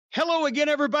Hello again,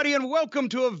 everybody, and welcome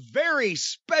to a very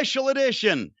special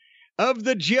edition of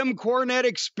the Jim Cornette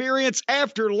Experience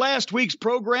after last week's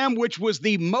program, which was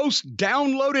the most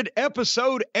downloaded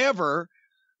episode ever.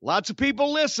 Lots of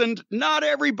people listened. Not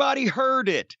everybody heard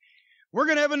it. We're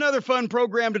going to have another fun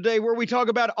program today where we talk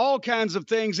about all kinds of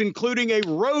things, including a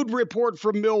road report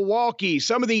from Milwaukee,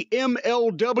 some of the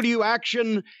MLW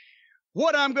action,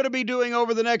 what I'm going to be doing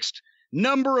over the next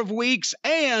number of weeks,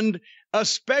 and a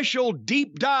special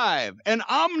deep dive, an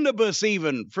omnibus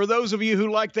even, for those of you who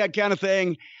like that kind of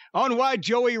thing, on why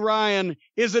Joey Ryan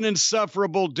is an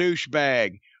insufferable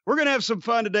douchebag. We're going to have some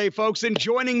fun today, folks, and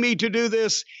joining me to do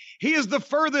this, he is the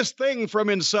furthest thing from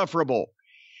insufferable.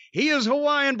 He is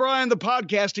Hawaiian Brian, the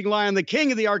podcasting lion, the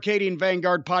king of the Arcadian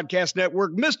Vanguard Podcast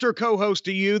Network, Mr. Co-host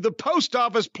to you, the post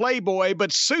office playboy,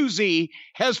 but Susie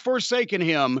has forsaken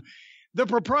him, the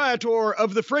proprietor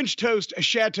of the French Toast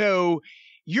Chateau,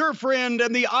 your friend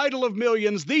and the idol of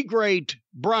millions, the great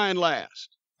Brian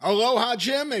Last. Aloha,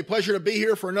 Jim. A pleasure to be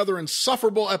here for another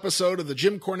insufferable episode of the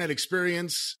Jim Cornette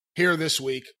Experience here this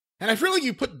week. And I feel like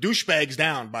you put douchebags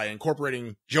down by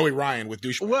incorporating Joey Ryan with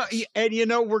douchebags. Well, and you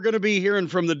know, we're going to be hearing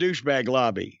from the douchebag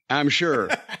lobby, I'm sure.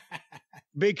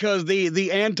 Because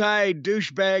the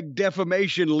anti-douchebag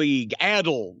defamation league,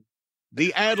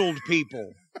 the addled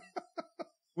people,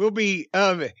 will be,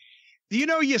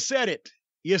 you said it.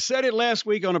 You said it last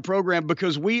week on a program,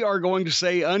 because we are going to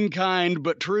say unkind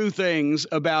but true things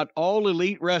about all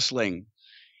elite wrestling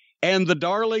and the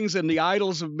darlings and the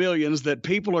idols of millions that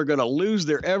people are going to lose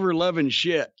their ever-loving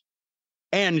shit.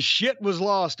 And shit was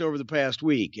lost over the past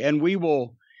week, and we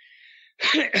will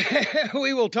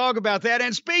we will talk about that.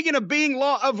 And speaking of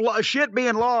shit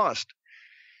being lost,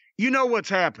 you know what's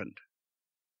happened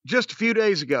just a few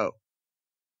days ago.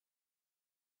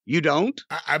 You don't?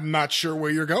 I'm not sure where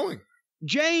you're going.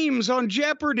 James on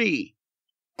Jeopardy.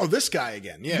 Oh, this guy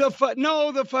again. Yeah. He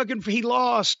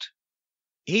lost.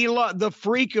 He lost. The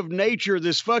freak of nature,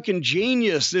 this fucking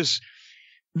genius, this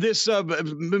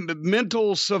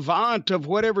mental savant of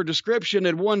whatever description,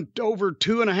 had won over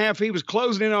 2.5. He was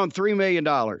closing in on $3 million,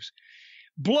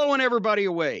 blowing everybody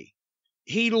away.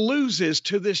 He loses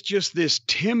to this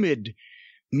timid,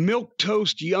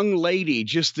 milquetoast young lady,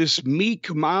 just this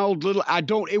meek, mild little.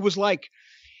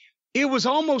 It was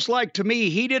almost like, to me,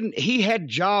 he had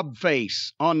job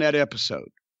face on that episode.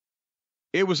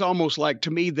 It was almost like,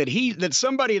 to me, that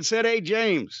somebody had said, "Hey,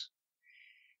 James,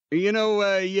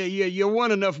 you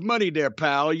won enough money there,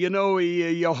 pal.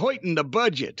 You're hoiting the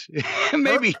budget."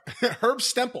 Maybe Herb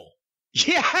Stemple.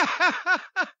 Yeah.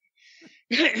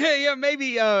 Yeah,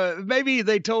 maybe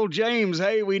they told James,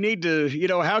 "Hey, we need to,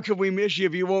 how can we miss you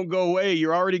if you won't go away?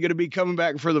 You're already going to be coming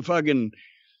back for the fucking,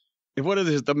 what is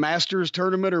it, the Masters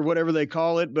tournament or whatever they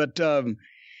call it." But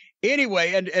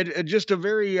anyway, and just a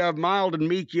very mild and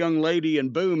meek young lady,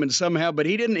 and boom, and somehow, but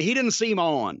he didn't seem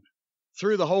on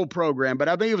through the whole program. But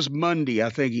I think it was Monday, I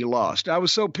think he lost. I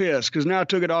was so pissed because now I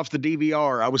took it off the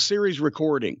DVR. I was series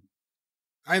recording.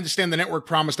 I understand the network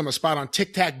promised him a spot on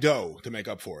Tic-Tac-Dough to make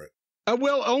up for it.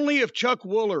 Well, only if Chuck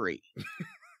Woolery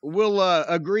will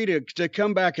agree to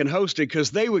come back and host it,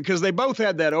 because they both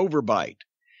had that overbite.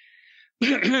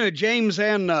 James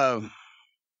and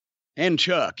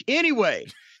Chuck. Anyway,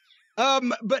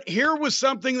 but here was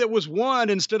something that was won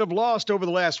instead of lost over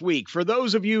the last week. For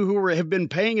those of you who have been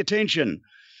paying attention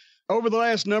over the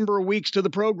last number of weeks to the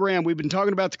program, we've been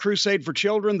talking about the Crusade for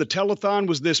Children. The telethon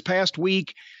was this past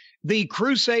week. The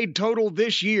Crusade total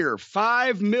this year,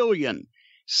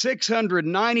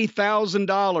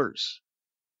 $5,690,000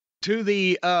 to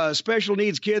the special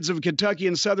needs kids of Kentucky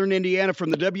and Southern Indiana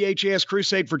from the WHAS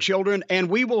Crusade for Children. And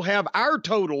we will have our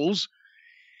totals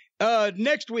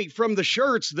next week from the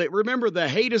shirts. That, remember, the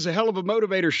Hate is a Hell of a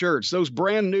Motivator shirts, those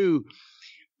brand new,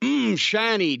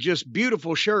 shiny, just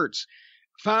beautiful shirts.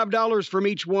 $5 from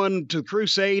each one to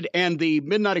Crusade, and the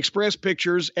Midnight Express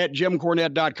pictures at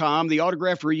jimcornette.com. The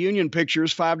autographed reunion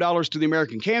pictures, $5 to the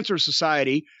American Cancer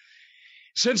Society.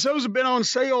 Since those have been on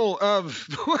sale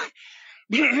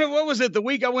what was it? The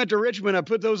week I went to Richmond, I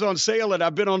put those on sale, and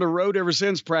I've been on the road ever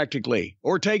since, practically,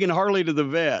 or taking Harley to the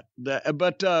vet.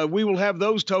 But we will have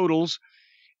those totals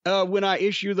when I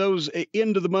issue those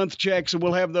end of the month checks, and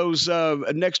we'll have those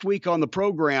next week on the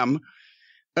program.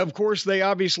 Of course, they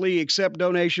obviously accept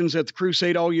donations at the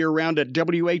Crusade all year round at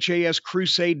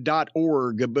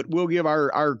whascrusade.org, but we'll give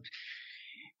our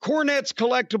Cornette's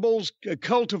Collectibles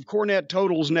Cult of Cornette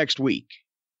totals next week.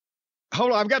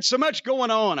 Hold on, I've got so much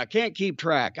going on, I can't keep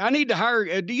track. I need to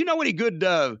hire, do you know any good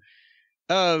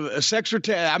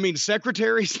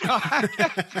secretaries?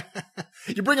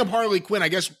 You bring up Harley Quinn. I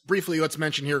guess briefly let's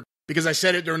mention here, because I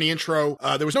said it during the intro,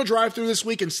 there was no drive-through this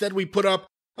week. Instead, we put up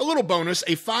A little bonus,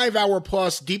 a 5-hour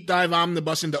plus deep dive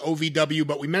omnibus into OVW,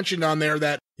 but we mentioned on there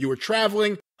that you were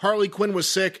traveling, Harley Quinn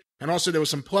was sick, and also there was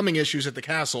some plumbing issues at the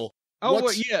castle.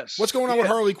 Yes. What's going on with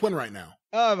Harley Quinn right now?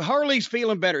 Harley's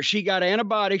feeling better. She got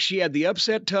antibiotics. She had the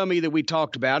upset tummy that we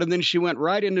talked about, and then she went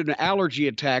right into an allergy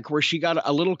attack where she got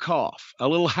a little cough, a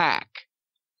little hack.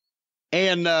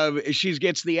 And she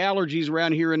gets the allergies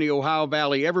around here in the Ohio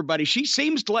Valley. Everybody, she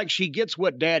seems like she gets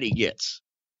what Daddy gets.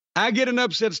 I get an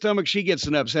upset stomach, she gets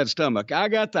an upset stomach. I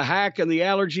got the hack and the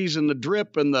allergies and the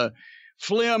drip and the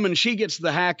phlegm, and she gets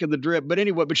the hack and the drip. But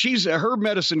anyway, her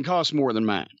medicine costs more than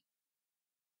mine.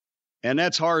 And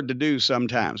that's hard to do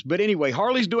sometimes. But anyway,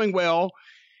 Harley's doing well.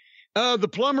 The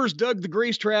plumbers dug the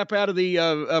grease trap out of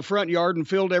the front yard and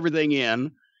filled everything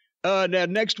in. Now,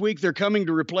 next week, they're coming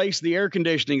to replace the air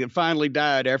conditioning that finally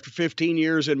died after 15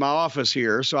 years in my office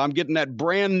here. So I'm getting that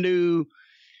brand new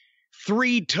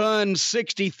 3-ton,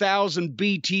 60,000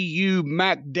 BTU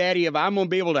Mac Daddy I'm going to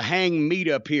be able to hang meat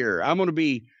up here. I'm going to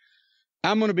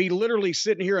be literally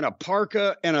sitting here in a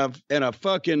parka and a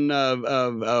fucking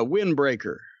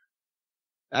windbreaker.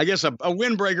 I guess a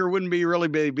windbreaker wouldn't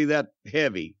be that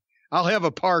heavy. I'll have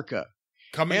a parka.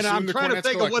 And I'm trying to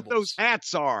think of what those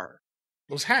hats are.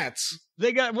 Those hats?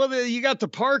 You got the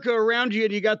parka around you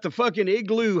and you got the fucking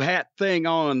igloo hat thing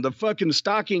on, the fucking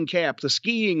stocking cap, the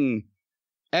skiing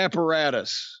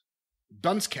apparatus.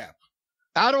 Dunce cap.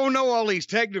 I don't know all these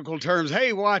technical terms.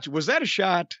 Hey, watch, was that a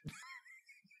shot?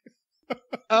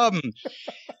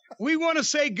 We want to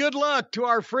say good luck to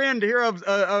our friend here,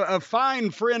 a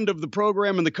fine friend of the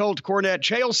program and the cult Cornette,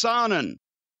 Chael Sonnen,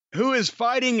 who is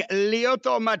fighting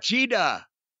Lyoto Machida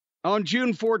on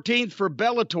June 14th for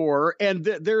Bellator. And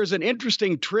there is an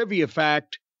interesting trivia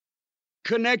fact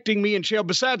connecting me and Chael,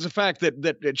 besides the fact that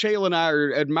Chael and I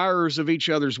are admirers of each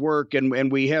other's work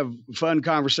and we have fun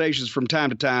conversations from time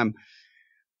to time.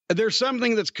 There's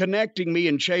something that's connecting me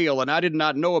and Chael, and I did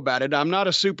not know about it. I'm not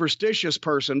a superstitious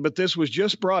person, but this was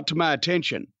just brought to my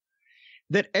attention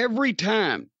that every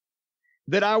time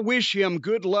that I wish him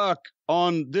good luck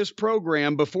on this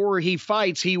program before he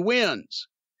fights, he wins.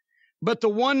 But the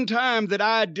one time that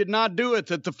I did not do it,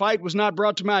 that the fight was not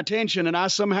brought to my attention and I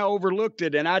somehow overlooked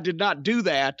it and I did not do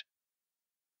that,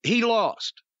 he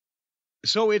lost.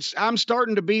 So I'm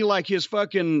starting to be like his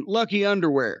fucking lucky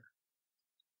underwear.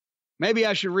 Maybe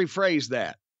I should rephrase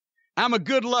that. I'm a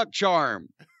good luck charm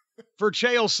for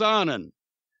Chael Sonnen.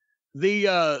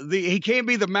 He can't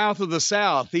be the mouth of the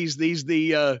South. He's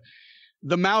the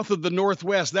mouth of the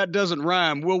Northwest. That doesn't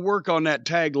rhyme. We'll work on that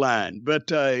tagline. But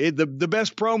the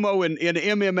best promo in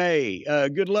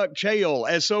MMA. Good luck, Chael.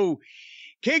 And so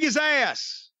kick his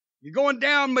ass. You're going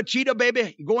down, Machida,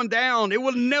 baby. You're going down. It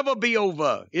will never be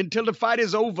over until the fight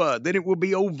is over. Then it will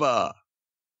be over.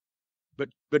 But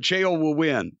Chael will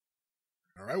win.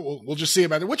 All right, we'll just see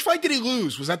about it. Which fight did he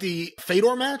lose? Was that the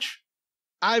Fedor match?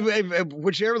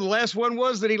 Whichever the last one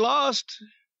was that he lost.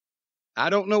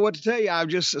 I don't know what to tell you. I've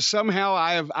just somehow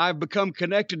I've become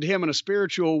connected to him in a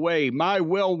spiritual way. My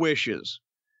well wishes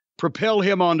propel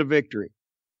him on to victory.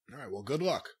 All right, well, good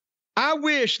luck. I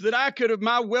wish that I could have,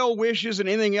 my well wishes and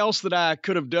anything else that I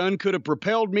could have done could have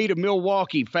propelled me to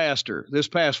Milwaukee faster this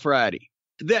past Friday.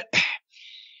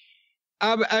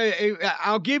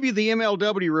 I'll give you the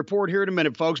MLW report here in a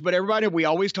minute, folks, but everybody, we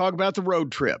always talk about the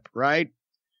road trip, right?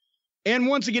 And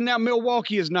once again, now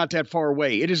Milwaukee is not that far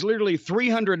away. It is literally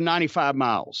 395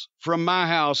 miles from my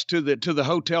house to the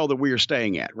hotel that we are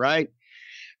staying at, right?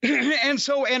 And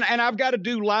so, and I've got to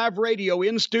do live radio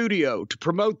in studio to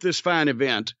promote this fine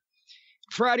event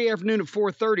Friday afternoon at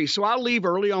 4:30. So I'll leave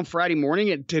early on Friday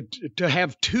morning to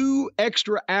have 2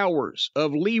 extra hours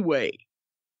of leeway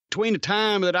between the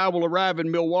time that I will arrive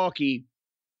in Milwaukee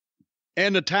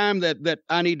and the time that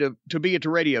I need to be at the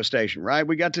radio station, right?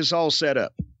 We got this all set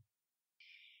up.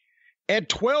 At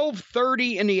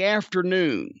 12:30 in the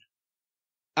afternoon,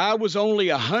 I was only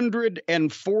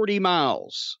 140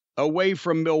 miles away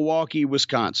from Milwaukee,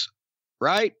 Wisconsin,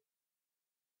 right?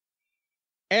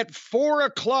 At 4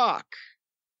 o'clock,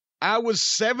 I was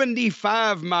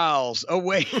 75 miles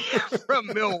away from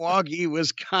Milwaukee,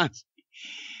 Wisconsin.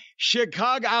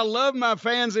 Chicago, I love my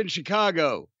fans in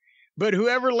Chicago, but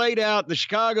whoever laid out the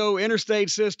Chicago interstate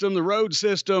system, the road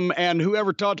system, and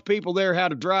whoever taught the people there how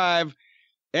to drive,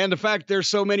 and the fact there's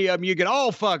so many of them, you can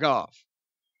all fuck off.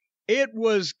 It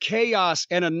was chaos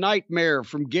and a nightmare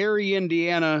from Gary,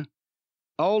 Indiana,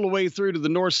 all the way through to the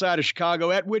north side of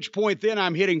Chicago, at which point then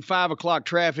I'm hitting 5 o'clock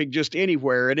traffic just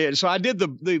anywhere. So I did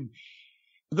the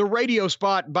radio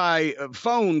spot by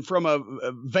phone from a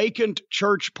vacant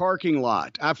church parking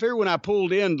lot. I fear when I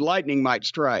pulled in, lightning might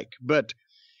strike. But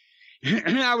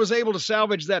I was able to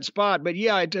salvage that spot. But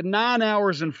yeah, it's 9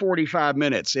 hours and 45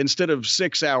 minutes instead of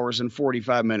 6 hours and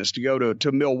 45 minutes to go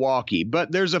to Milwaukee.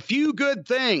 But there's a few good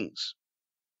things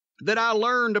that I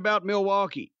learned about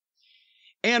Milwaukee.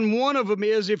 And one of them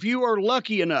is, if you are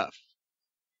lucky enough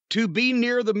to be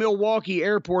near the Milwaukee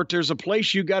airport, there's a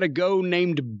place you got to go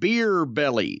named Beer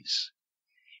Bellies.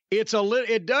 It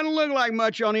doesn't look like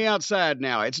much on the outside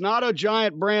now. It's not a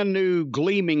giant brand new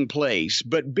gleaming place,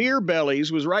 but Beer Bellies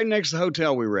was right next to the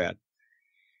hotel we were at.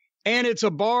 And it's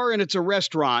a bar and it's a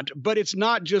restaurant, but it's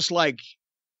not just like,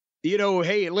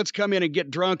 hey, let's come in and get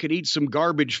drunk and eat some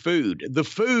garbage food. The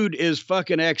food is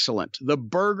fucking excellent. The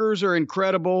burgers are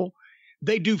incredible.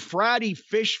 They do Friday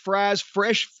fresh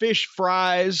fish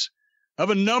fries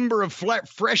of a number of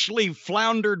freshly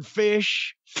floundered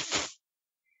fish.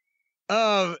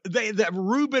 The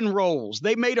Reuben rolls.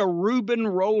 They made a Reuben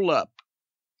roll up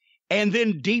and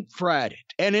then deep fried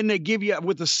it. And then they give you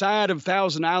with the side of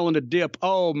Thousand Island a dip.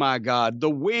 Oh my God. The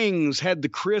wings had the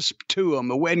crisp to them.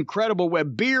 Incredible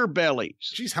with Beer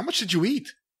Bellies. Jeez, how much did you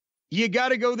eat? You got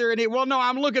to go there and eat. Well, no,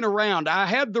 I'm looking around. I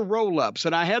had the roll ups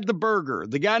and I had the burger.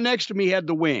 The guy next to me had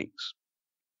the wings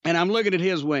and I'm looking at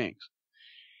his wings.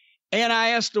 And I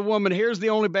asked the woman, here's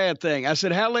the only bad thing. I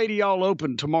said, how late are y'all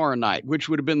open tomorrow night? Which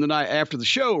would have been the night after the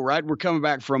show, right? We're coming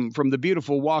back from the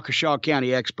beautiful Waukesha County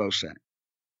Expo Center.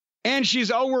 And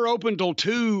she's, we're open till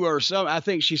 2 or something. I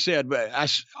think she said, but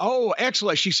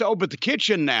excellent. She said, but the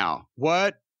kitchen now.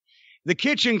 What? The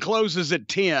kitchen closes at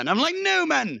 10. I'm like,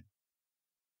 Newman.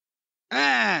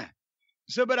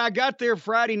 But I got there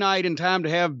Friday night in time to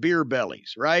have Beer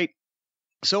Bellies, right?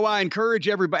 So I encourage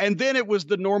everybody. And then it was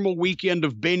the normal weekend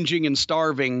of binging and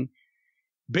starving.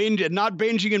 Not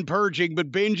binging and purging,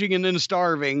 but binging and then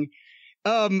starving.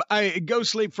 I go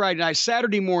sleep Friday night.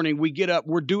 Saturday morning, we get up.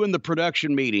 We're doing the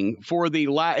production meeting for the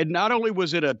live. Not only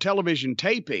was it a television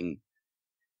taping,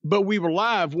 but we were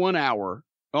live 1 hour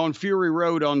on Fury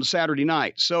Road on Saturday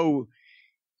night. So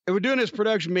we're doing this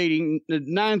production meeting at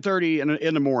 9:30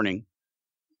 in the morning.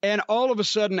 And all of a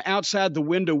sudden, outside the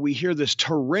window, we hear this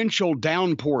torrential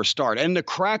downpour start and the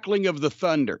crackling of the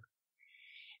thunder.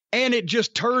 And it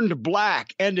just turned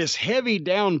black and this heavy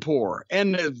downpour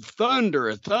and the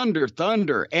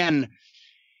thunder. And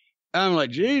I'm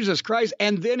like, Jesus Christ.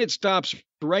 And then it stops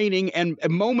raining. And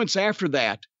moments after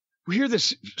that, we hear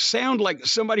this sound like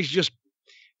somebody's just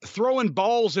throwing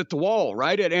balls at the wall,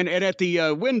 right? And at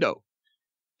the window.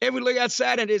 And we look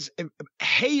outside and it's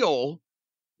hail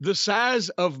the size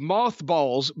of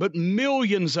mothballs, but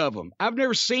millions of them. I've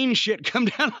never seen shit come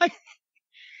down like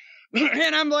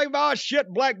and I'm like, oh,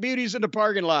 shit, Black Beauty's in the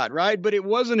parking lot, right? But it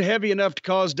wasn't heavy enough to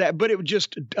cause that, but it was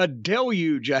just a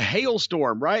deluge, a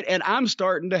hailstorm, right? And I'm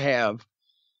starting to have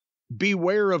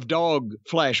Beware of Dog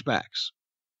flashbacks.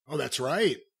 Oh, that's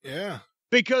right. Yeah.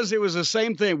 Because it was the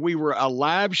same thing. We were a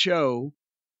live show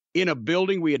in a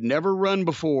building we had never run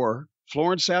before,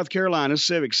 Florence, South Carolina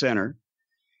Civic Center.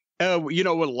 With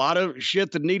a lot of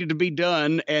shit that needed to be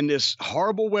done, and this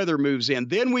horrible weather moves in.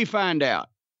 Then we find out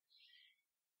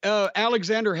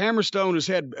Alexander Hammerstone has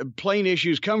had plane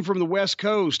issues, come from the West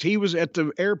Coast. He was at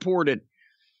the airport at,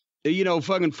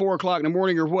 fucking 4 o'clock in the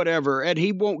morning or whatever, and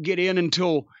he won't get in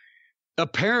until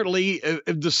apparently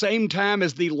the same time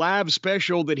as the live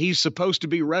special that he's supposed to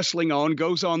be wrestling on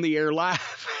goes on the air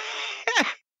live.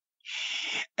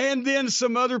 And then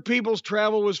some other people's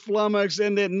travel was flummoxed,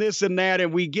 and then this and that,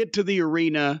 and we get to the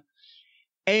arena,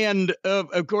 and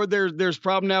of course there's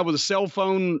problem now with the cell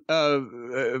phone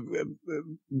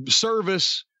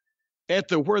service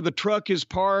at where the truck is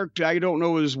parked. I don't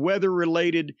know if it's weather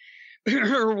related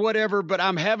or whatever, but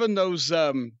I'm having those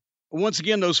once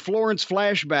again those Florence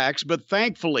flashbacks. But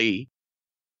thankfully,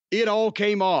 it all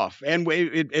came off, and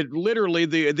it literally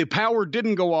the power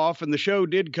didn't go off, and the show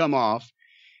did come off.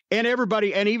 And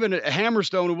everybody, and even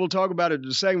Hammerstone, and we'll talk about it in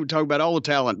a second, we'll talk about all the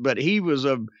talent, but he was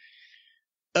a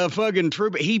fucking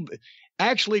trooper. He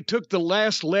actually took the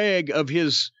last leg of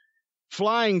his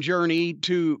flying journey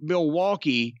to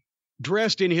Milwaukee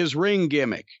dressed in his ring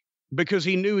gimmick because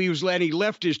he knew he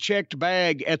left his checked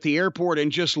bag at the airport and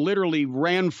just literally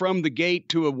ran from the gate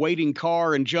to a waiting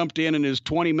car and jumped in his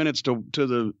 20 minutes to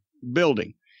the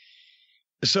building.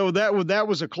 So that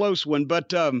was a close one,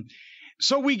 but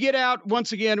so we get out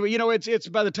once again, it's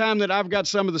by the time that I've got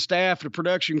some of the staff, the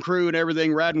production crew and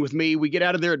everything riding with me, we get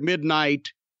out of there at midnight.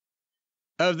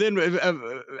 Then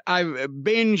I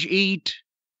binge eat.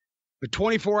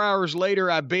 24 hours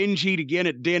later, I binge eat again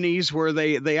at Denny's, where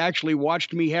they actually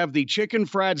watched me have the chicken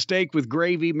fried steak with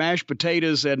gravy, mashed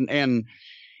potatoes, and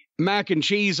mac and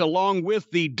cheese along with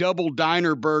the double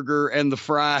diner burger and the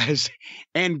fries.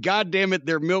 And goddamn it,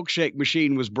 their milkshake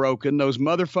machine was broken. Those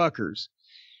motherfuckers.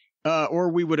 Or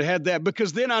we would have had that,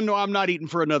 because then I know I'm not eating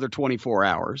for another 24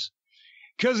 hours.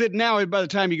 Because now, by the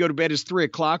time you go to bed, it's 3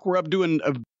 o'clock. We're up doing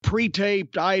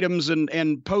pre-taped items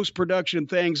and post-production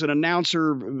things and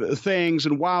announcer things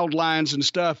and wild lines and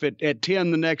stuff at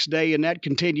 10 the next day. And that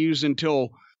continues until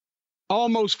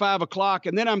almost 5 o'clock.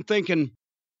 And then I'm thinking,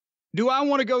 do I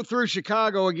want to go through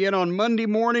Chicago again on Monday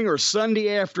morning or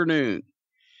Sunday afternoon?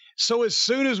 So as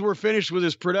soon as we're finished with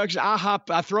this production,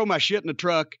 I throw my shit in the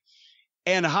truck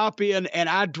and hop in, and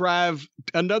I drive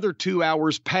another 2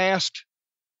 hours past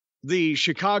the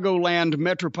Chicagoland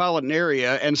metropolitan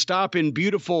area and stop in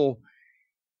beautiful,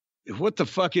 what the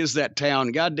fuck is that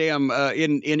town? Goddamn,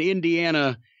 in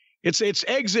Indiana. It's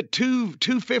exit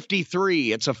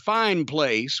 253. It's a fine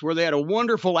place where they had a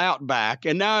wonderful Outback,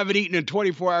 and now I haven't eaten in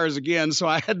 24 hours again. So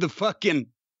I had the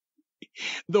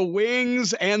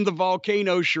wings and the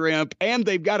volcano shrimp, and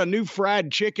they've got a new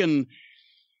fried chicken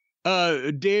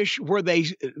dish where they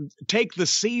take the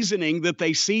seasoning that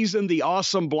they season the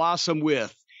Awesome Blossom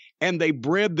with, and they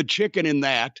bread the chicken in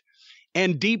that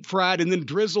and deep fried and then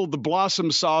drizzled the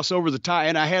blossom sauce over the top.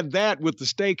 And I had that with the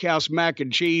steakhouse mac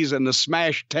and cheese and the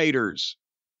smashed taters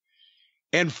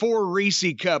and 4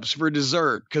 Reese cups for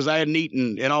dessert because I hadn't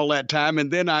eaten in all that time. And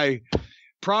then I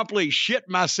promptly shit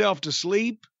myself to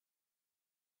sleep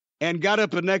and got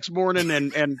up the next morning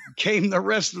and came the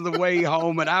rest of the way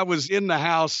home. And I was in the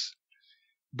house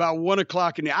by 1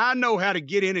 o'clock. And I know how to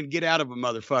get in and get out of a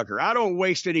motherfucker. I don't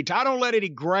waste any time. I don't let any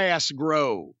grass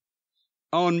grow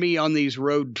on me on these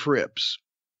road trips.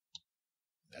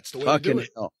 That's the way to do it.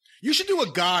 Hell. You should do a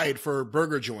guide for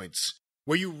burger joints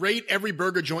where you rate every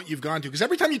burger joint you've gone to. Because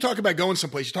every time you talk about going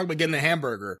someplace, you talk about getting a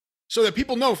hamburger. So that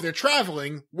people know if they're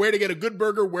traveling, where to get a good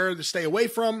burger, where to stay away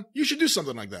from. You should do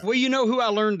something like that. Well, you know who I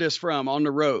learned this from on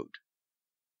the road?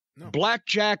 No.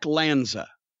 Blackjack Lanza.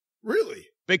 Really?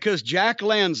 Because Jack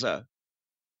Lanza,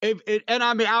 and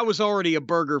I mean, I was already a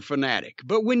burger fanatic,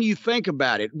 but when you think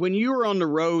about it, when you're on the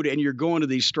road and you're going to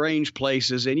these strange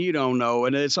places and you don't know,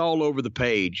 and it's all over the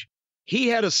page, he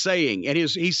had a saying, and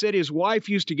he said his wife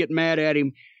used to get mad at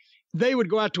him. They would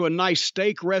go out to a nice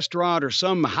steak restaurant or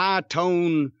some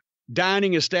high-tone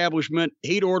dining establishment.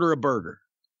 He'd order a burger.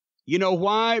 You know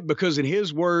why? Because in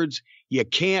his words, you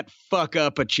can't fuck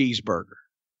up a cheeseburger.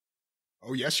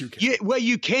 Oh, yes, you can. Yeah, well,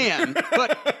 you can,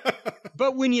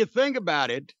 but when you think about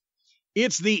it,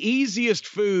 it's the easiest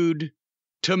food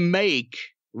to make,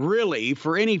 really,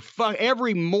 for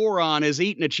every moron has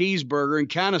eaten a cheeseburger and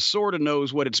kind of sort of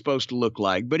knows what it's supposed to look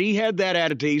like. But he had that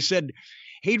attitude. He said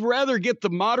he'd rather get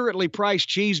the moderately priced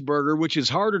cheeseburger, which is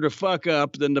harder to fuck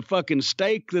up than the fucking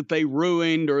steak that they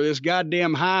ruined or this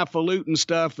goddamn highfalutin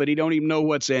stuff that he don't even know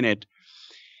what's in it.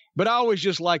 But I always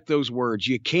just like those words.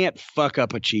 You can't fuck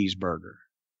up a cheeseburger.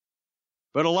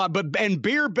 And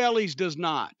Beer Bellies does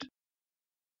not.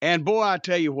 And boy, I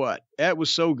tell you what, that was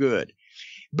so good.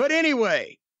 But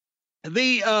anyway,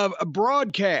 the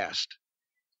broadcast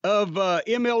of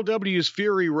MLW's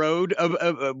Fury Road,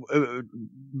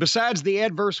 besides the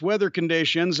adverse weather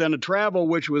conditions and the travel,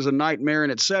 which was a nightmare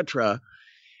and etc.,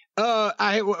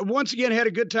 I once again had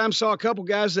a good time, saw a couple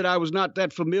guys that I was not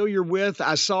that familiar with.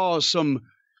 I saw some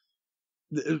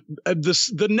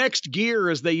the next gear,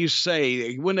 as they used to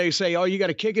say, when they say, oh, you got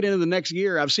to kick it into the next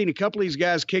gear. I've seen a couple of these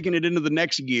guys kicking it into the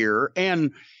next gear.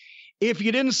 And if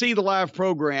you didn't see the live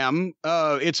program,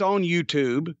 it's on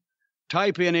YouTube.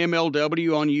 Type in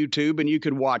MLW on YouTube and you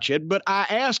could watch it. But I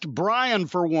asked Brian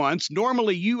for once.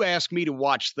 Normally you ask me to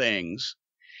watch things.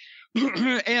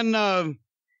 And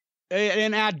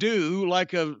I do,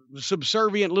 like a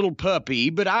subservient little puppy,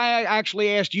 but I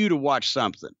actually asked you to watch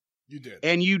something. You did.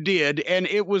 And you did. And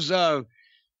it was,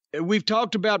 we've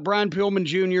talked about Brian Pillman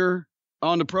Jr.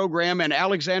 on the program and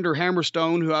Alexander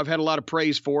Hammerstone, who I've had a lot of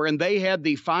praise for. And they had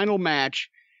the final match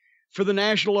for the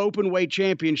National Openweight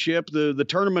Championship, the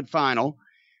tournament final.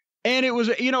 And it was,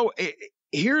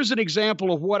 here's an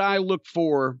example of what I look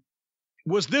for.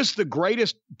 Was this the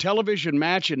greatest television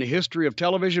match in the history of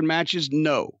television matches?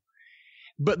 No.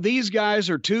 But these guys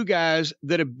are two guys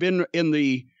that have been in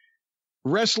the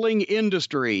wrestling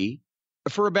industry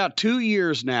for about 2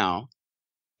 years now,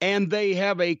 and they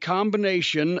have a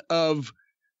combination of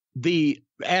the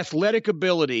athletic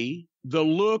ability, the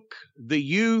look, the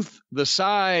youth, the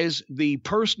size, the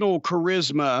personal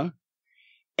charisma,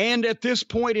 and at this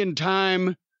point in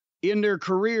time in their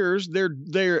careers,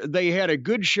 they had a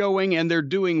good showing and they're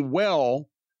doing well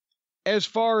as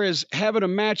far as having a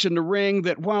match in the ring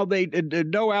that while they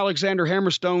no Alexander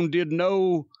Hammerstone did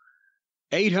no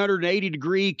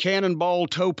 880-degree cannonball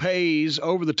topes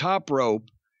over the top rope.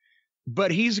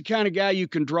 But he's the kind of guy you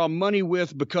can draw money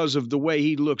with because of the way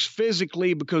he looks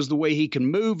physically, because of the way he can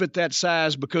move at that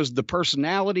size, because of the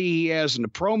personality he has and the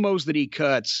promos that he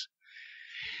cuts.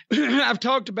 I've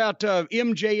talked about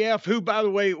MJF, who, by the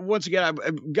way, once again,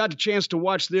 I've got a chance to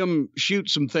watch them shoot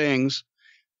some things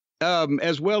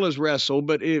as well as wrestle.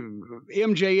 But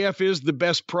MJF is the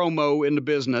best promo in the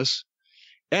business.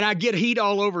 And I get heat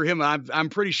all over him. I'm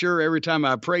pretty sure every time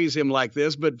I praise him like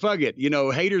this, but fuck it.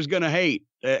 Haters gonna hate,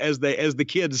 as the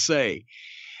kids say.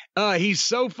 He's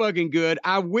so fucking good.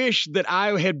 I wish that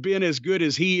I had been as good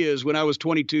as he is when I was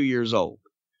 22 years old.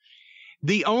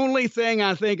 The only thing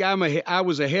I think I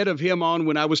was ahead of him on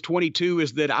when I was 22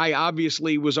 is that I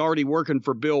obviously was already working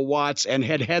for Bill Watts and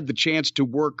had the chance to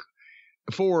work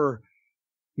for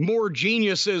more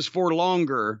geniuses for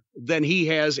longer than he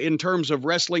has in terms of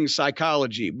wrestling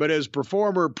psychology. But as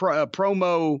performer,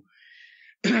 promo,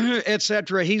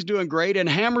 etc., he's doing great. And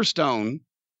Hammerstone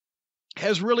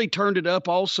has really turned it up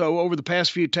also over the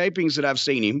past few tapings that I've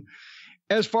seen him,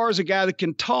 as far as a guy that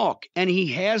can talk. And he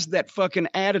has that fucking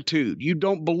attitude. You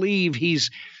don't believe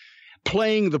he's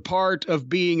playing the part of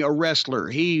being a wrestler.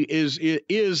 He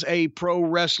is a pro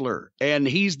wrestler, and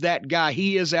he's that guy.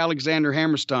 He is Alexander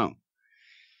Hammerstone.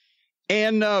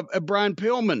 And Brian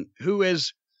Pillman, who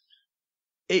is,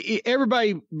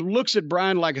 everybody looks at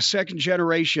Brian like a second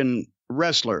generation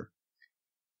wrestler.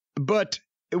 But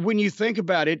when you think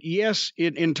about it, yes,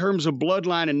 in terms of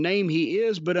bloodline and name, he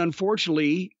is. But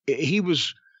unfortunately, he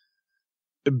was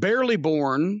barely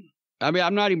born. I mean,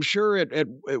 I'm not even sure at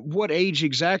what age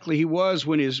exactly he was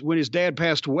when his dad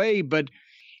passed away, but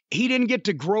he didn't get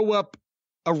to grow up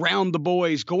around the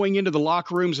boys, going into the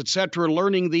locker rooms, etc.,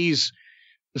 learning these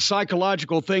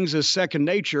psychological things as second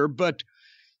nature. But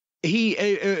he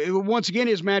once again,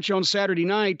 his match on Saturday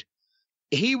night,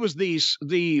 he was in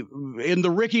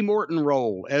the Ricky Morton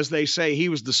role, as they say. He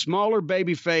was the smaller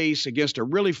baby face against a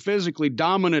really physically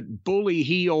dominant bully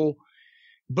heel,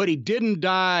 but he didn't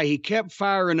die. He kept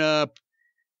firing up.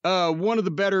 One of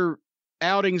the better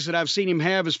outings that I've seen him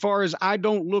have, as far as I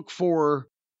don't look for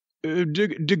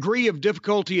degree of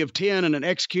difficulty of 10 and an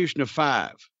execution of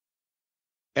 5.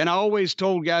 And I always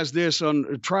told guys this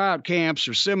on tryout camps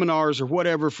or seminars or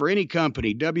whatever for any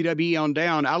company, WWE on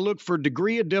down, I look for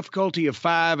degree of difficulty of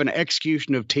 5 and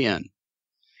execution of 10.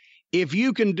 If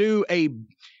you can do a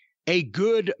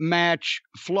good match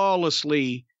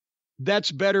flawlessly,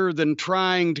 that's better than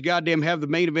trying to goddamn have the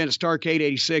main event at Starrcade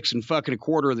 86 and fucking a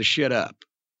quarter of the shit up.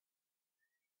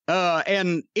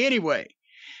 And anyway,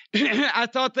 I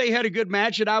thought they had a good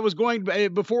match, and I was going,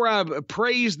 before I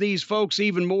praise these folks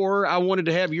even more, I wanted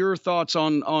to have your thoughts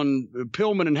on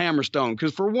Pillman and Hammerstone,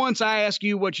 because for once I ask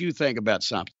you what you think about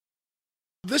something.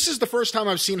 This is the first time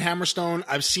I've seen Hammerstone.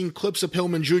 I've seen clips of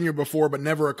Pillman Jr. before, but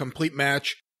never a complete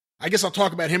match. I guess I'll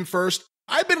talk about him first.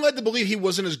 I've been led to believe he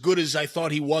wasn't as good as I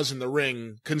thought he was in the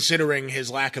ring, considering his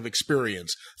lack of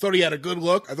experience. Thought he had a good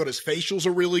look. I thought his facials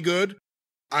are really good.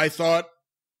 I thought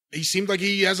he seemed like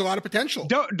he has a lot of potential.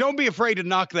 Don't be afraid to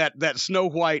knock that Snow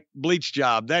White bleach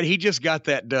job. That he just got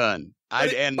that done.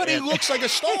 But he looks like a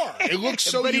star. It looks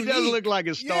so But unique. He does look like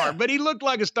a star. Yeah. But he looked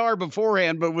like a star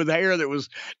beforehand, but with hair that was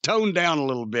toned down a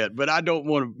little bit. But I don't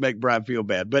want to make Brian feel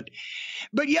bad. But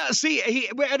yeah, see,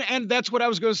 and that's what I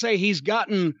was going to say. He's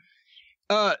gotten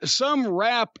some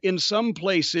rap in some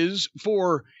places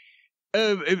for,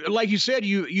 like you said,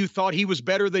 you thought he was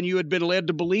better than you had been led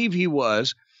to believe he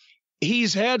was.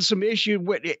 He's had some issue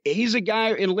with, he's a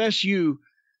guy,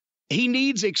 he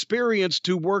needs experience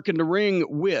to work in the ring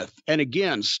with and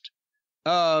against,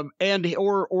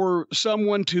 or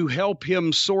someone to help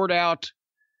him sort out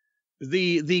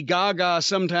the gaga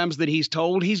sometimes that he's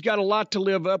told. He's got a lot to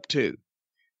live up to.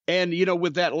 And,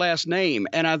 with that last name.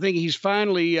 And I think he's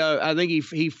finally,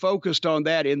 he focused on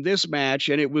that in this match,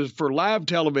 and it was for live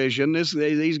television.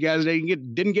 These guys, they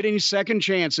didn't get any second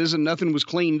chances, and nothing was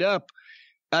cleaned up.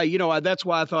 That's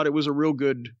why I thought it was a real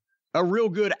good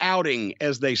outing,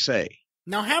 as they say.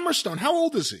 Now, Hammerstone, how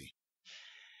old is he?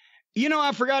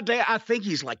 I forgot I think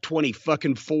he's like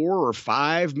 24 or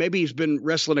 5. Maybe he's been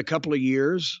wrestling a couple of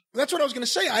years. That's what I was going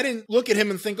to say. I didn't look at him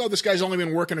and think, oh, this guy's only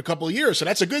been working a couple of years, so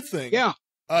that's a good thing. Yeah.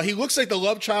 He looks like the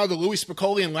love child of Louis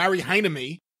Spicoli and Larry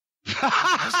Heinemey.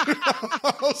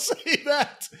 I'll say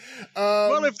that.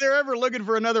 Well, if they're ever looking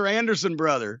for another Anderson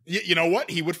brother, you know what?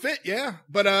 He would fit. Yeah.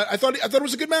 But I thought it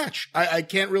was a good match. I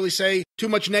can't really say too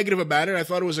much negative about it. I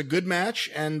thought it was a good match,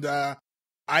 and I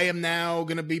am now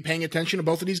going to be paying attention to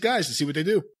both of these guys to see what they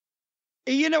do.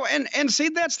 And see,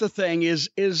 that's the thing is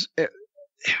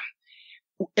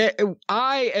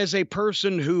I, as a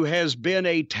person who has been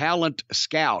a talent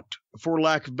scout, for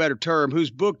lack of a better term, who's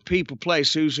booked people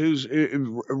place, who's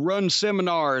run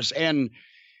seminars and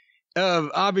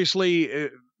obviously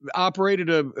operated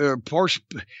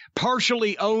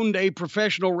partially owned a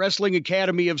professional wrestling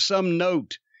academy of some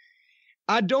note,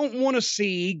 I don't want to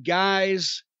see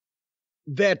guys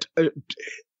that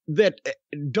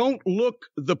don't look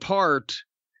the part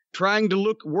trying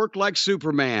to work like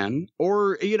Superman,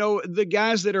 or, the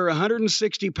guys that are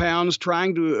 160 pounds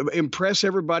trying to impress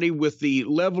everybody with the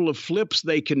level of flips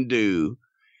they can do.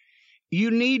 You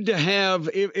need to have,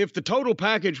 if the total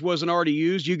package wasn't already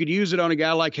used, you could use it on a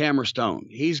guy like Hammerstone.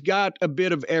 He's got a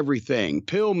bit of everything.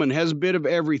 Pillman has a bit of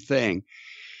everything.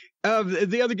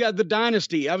 The other guy, the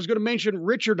Dynasty, I was going to mention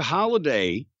Richard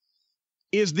Holiday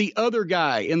is the other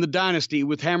guy in the Dynasty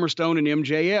with Hammerstone and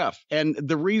MJF. And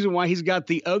the reason why he's got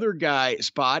the other guy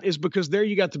spot is because there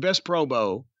you got the best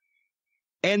promo.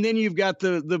 And then you've got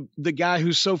the guy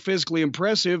who's so physically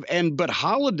impressive. But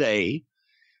Holiday,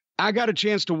 I got a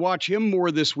chance to watch him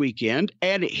more this weekend,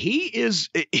 and he's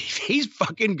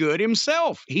fucking good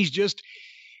himself. He's just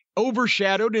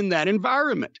overshadowed in that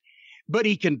environment. But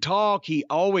he can talk. He's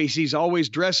always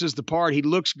dresses the part. He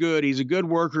looks good. He's a good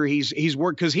worker. He's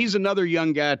worked because he's another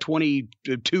young guy,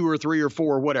 22 or 3 or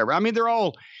 4 or whatever. I mean,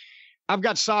 I've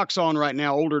got socks on right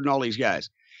now, older than all these guys.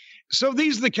 So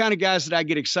these are the kind of guys that I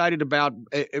get excited about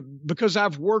because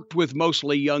I've worked with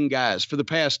mostly young guys for the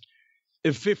past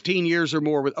 15 years or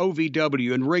more with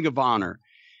OVW and Ring of Honor.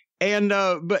 And,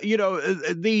 but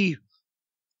the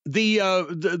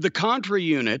Contra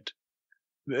unit,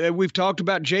 we've talked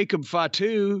about Jacob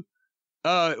Fatu,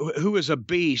 who is a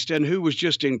beast and who was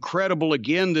just incredible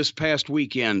again this past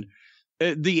weekend.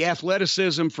 The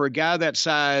athleticism for a guy that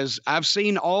size. I've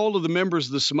seen all of the members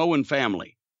of the Samoan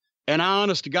family, and I,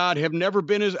 honest to God, have never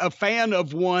been a fan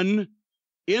of one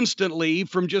instantly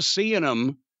from just seeing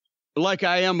him like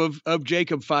I am of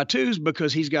Jacob Fatu's,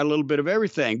 because he's got a little bit of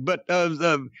everything. But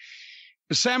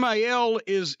Samael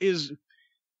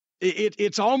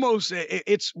it's almost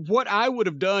what I would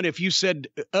have done if you said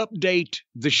update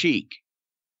the Sheik,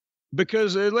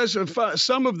 because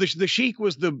some of the Sheik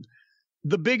was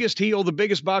the biggest heel, the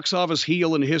biggest box office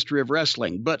heel in the history of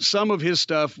wrestling, but some of his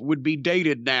stuff would be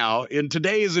dated now in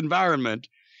today's environment.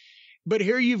 But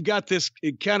here you've got this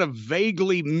kind of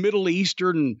vaguely Middle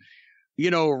Eastern,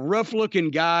 rough looking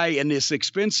guy in this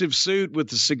expensive suit with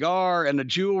the cigar and the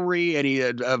jewelry, and he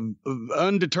had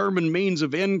undetermined means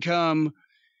of income.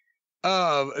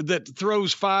 That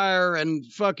throws fire and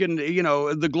fucking,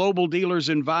 the global dealers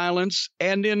in violence.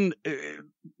 And then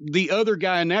the other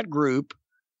guy in that group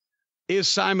is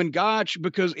Simon Gotch,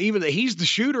 because he's the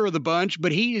shooter of the bunch,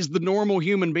 but he is the normal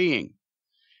human being.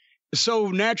 So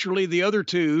naturally, the other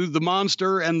two, the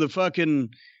monster and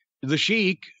the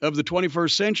Sheik of the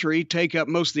 21st century, take up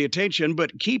most of the attention.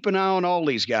 But keep an eye on all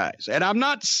these guys. And I'm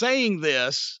not saying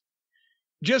this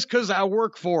just because I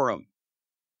work for them.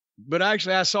 But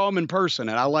actually, I saw him in person,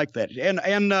 and I like that.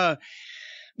 And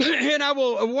I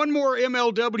will one more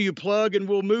MLW plug, and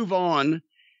we'll move on.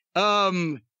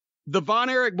 The Von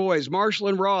Erich boys, Marshall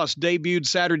and Ross, debuted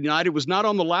Saturday night. It was not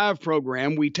on the live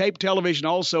program. We taped television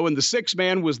also, and the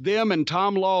 6-man was them and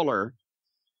Tom Lawler,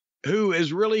 who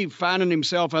is really finding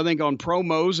himself, I think, on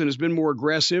promos and has been more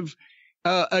aggressive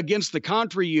against the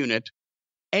Contra unit.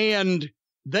 And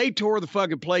they tore the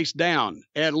fucking place down,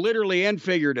 and literally and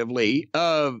figuratively.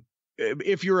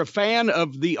 If you're a fan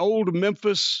of the old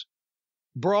Memphis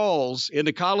brawls in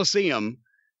the Coliseum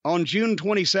on June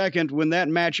 22nd, when that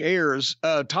match airs,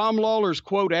 Tom Lawler's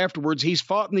quote afterwards, he's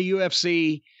fought in the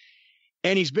UFC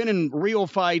and he's been in real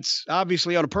fights,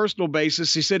 obviously on a personal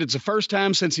basis. He said it's the first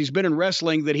time since he's been in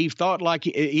wrestling that he felt like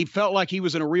he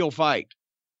was in a real fight.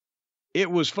 It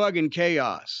was fucking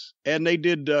chaos, and they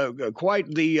did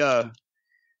quite the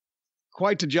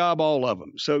job, all of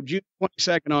them. So June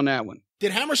 22nd on that one.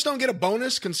 Did Hammerstone get a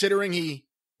bonus, considering he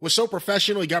was so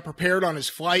professional? He got prepared on his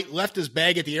flight, left his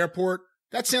bag at the airport.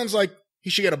 That sounds like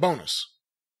he should get a bonus.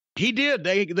 He did.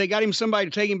 They got him somebody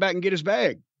to take him back and get his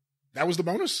bag. That was the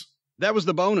bonus? That was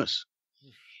the bonus.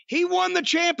 He won the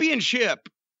championship.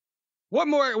 What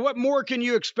more can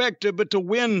you expect but to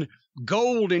win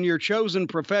gold in your chosen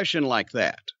profession like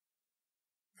that?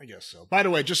 I guess so. By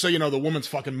the way, just so you know, the woman's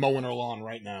fucking mowing her lawn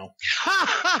right now.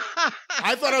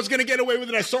 I thought I was going to get away with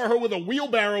it. I saw her with a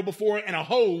wheelbarrow before and a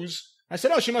hose. I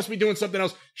said, oh, she must be doing something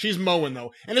else. She's mowing,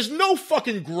 though. And there's no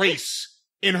fucking grace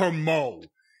in her mow.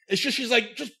 It's just,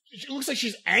 it looks like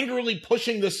she's angrily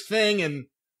pushing this thing. And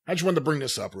I just wanted to bring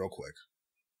this up real quick.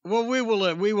 Well, we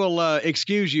will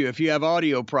excuse you if you have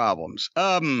audio problems.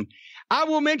 I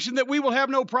will mention that we will have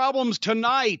no problems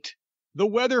tonight The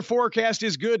weather forecast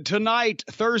is good tonight,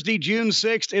 Thursday, June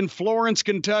 6th in Florence,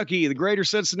 Kentucky, the greater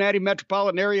Cincinnati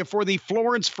metropolitan area for the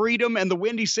Florence Freedom and the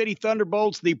Windy City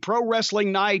Thunderbolts, the pro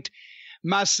wrestling night.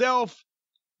 Myself,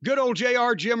 good old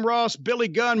JR, Jim Ross, Billy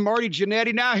Gunn, Marty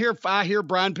Jannetty. Now I hear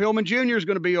Brian Pillman Jr. is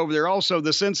going to be over there, also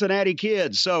the Cincinnati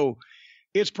Kid. So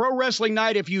it's pro wrestling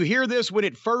night. If you hear this when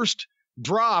it first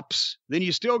drops, then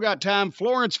you still got time.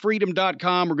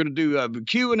 FlorenceFreedom.com. We're going to do a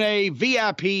Q&A,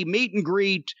 VIP, meet and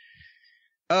greet.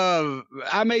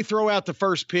 I may throw out the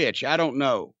first pitch. I don't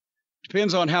know.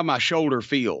 Depends on how my shoulder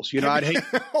feels. I'd hate.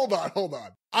 Hold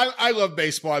on. I love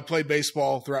baseball. I played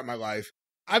baseball throughout my life.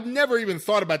 I've never even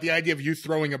thought about the idea of you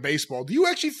throwing a baseball. Do you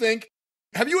actually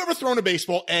have you ever thrown a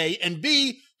baseball, A? And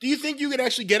B, do you think you could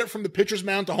actually get it from the pitcher's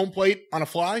mound to home plate on a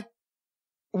fly?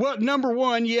 Well, number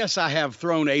one, yes, I have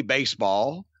thrown a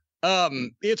baseball.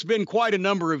 It's been quite a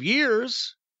number of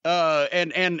years.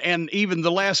 And even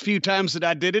the last few times that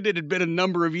I did it, it had been a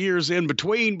number of years in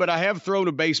between, but I have thrown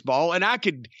a baseball and I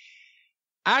could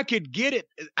get it.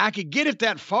 I could get it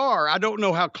that far. I don't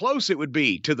know how close it would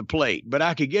be to the plate, but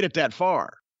I could get it that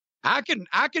far. I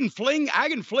can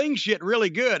fling shit really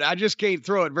good. I just can't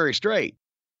throw it very straight.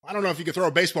 I don't know if you could throw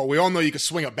a baseball. We all know you could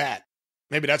swing a bat.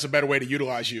 Maybe that's a better way to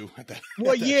utilize you.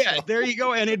 There you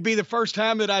go. And it'd be the first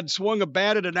time that I'd swung a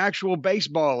bat at an actual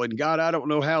baseball in God, I don't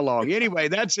know how long. Anyway,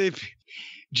 that's it.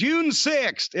 June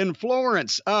 6th in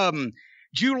Florence.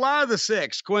 July the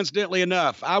 6th, coincidentally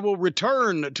enough, I will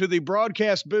return to the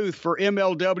broadcast booth for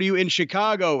MLW in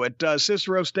Chicago at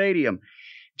Cicero Stadium.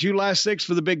 July 6th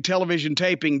for the big television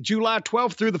taping. July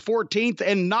 12th through the 14th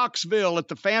in Knoxville at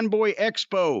the Fanboy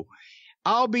Expo.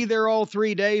 I'll be there all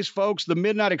 3 days, folks. The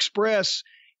Midnight Express,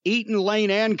 Eaton, Lane,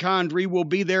 and Condrey will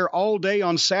be there all day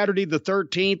on Saturday the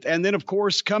 13th. And then, of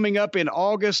course, coming up in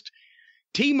August,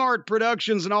 T-Mart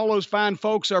Productions and all those fine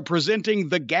folks are presenting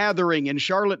The Gathering in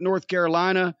Charlotte, North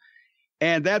Carolina.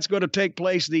 And that's going to take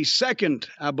place the second,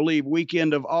 I believe,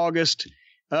 weekend of August.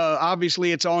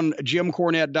 Obviously, it's on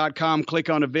JimCornette.com.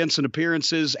 Click on events and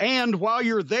appearances. And while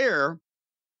you're there,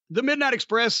 the Midnight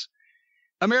Express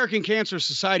American Cancer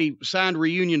Society signed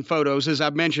reunion photos, as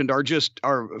I've mentioned,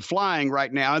 are flying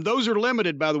right now. And those are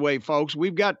limited, by the way, folks.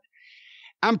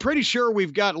 I'm pretty sure we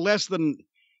got less than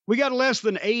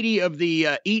 80 of the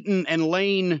Eaton and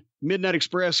Lane Midnight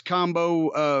Express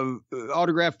combo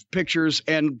autographed pictures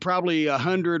and probably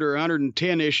 100 or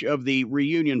 110-ish of the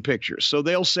reunion pictures. So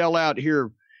they'll sell out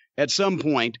here at some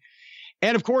point.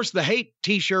 And, of course, the hate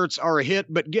T-shirts are a hit.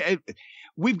 But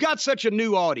we've got such a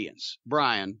new audience,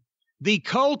 Brian. The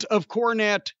Cult of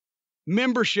Cornette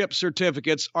membership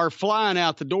certificates are flying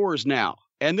out the doors now.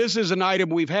 And this is an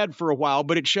item we've had for a while,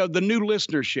 but it showed the new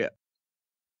listenership.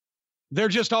 They're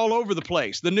just all over the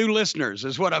place. The new listeners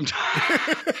is what I'm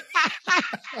talking.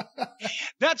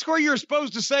 That's where you're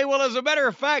supposed to say, well, as a matter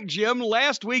of fact, Jim,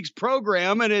 last week's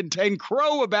program and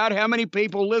crow about how many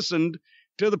people listened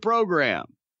to the program.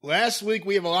 Last week,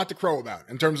 we have a lot to crow about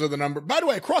in terms of the number. By the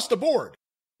way, across the board,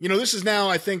 this is now,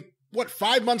 I think,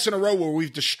 5 months in a row where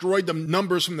we've destroyed the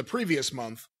numbers from the previous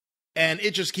month, and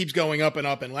it just keeps going up and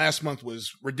up, and last month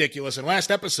was ridiculous, and last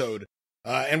episode,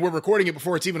 and we're recording it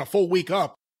before it's even a full week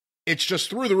up, it's just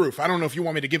through the roof. I don't know if you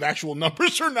want me to give actual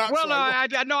numbers or not. Well,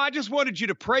 no, I just wanted you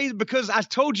to praise, because I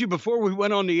told you before we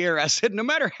went on the air, I said, no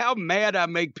matter how mad I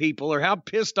make people or how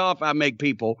pissed off I make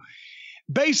people,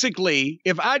 basically,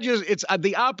 it's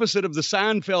the opposite of the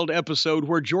Seinfeld episode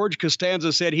where George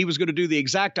Costanza said he was going to do the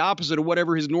exact opposite of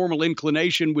whatever his normal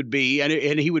inclination would be,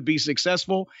 and he would be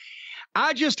successful.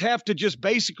 I just have to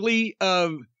basically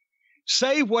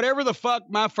say whatever the fuck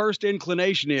my first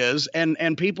inclination is,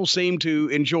 and people seem to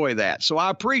enjoy that. So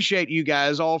I appreciate you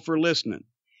guys all for listening.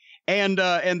 And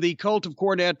the Cult of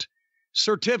Cornette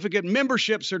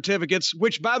membership certificates,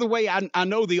 which, by the way, I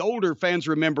know the older fans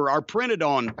remember, are printed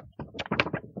on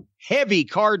heavy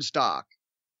cardstock.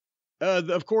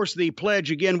 Of course, the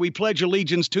pledge, again, we pledge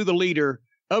allegiance to the leader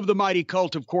of the mighty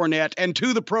Cult of Cornette and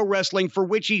to the pro wrestling for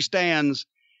which he stands.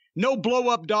 No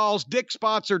blow-up dolls, dick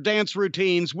spots, or dance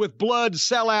routines, with blood,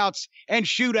 sellouts, and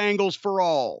shoot angles for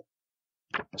all.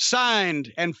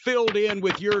 Signed and filled in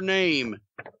with your name.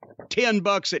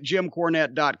 $10 at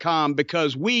JimCornette.com,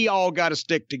 because we all got to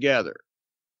stick together.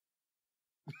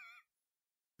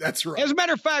 That's right. As a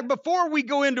matter of fact, before we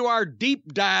go into our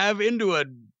deep dive into a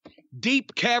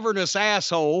deep cavernous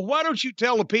asshole, why don't you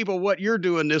tell the people what you're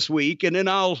doing this week, and then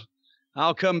I'll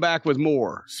come back with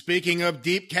more. Speaking of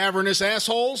deep cavernous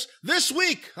assholes, this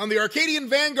week on the Arcadian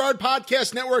Vanguard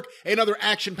Podcast Network, another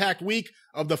action-packed week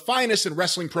of the finest in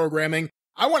wrestling programming.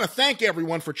 I want to thank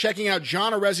everyone for checking out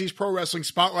John Arezzi's Pro Wrestling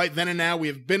Spotlight then and now. We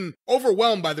have been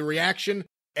overwhelmed by the reaction,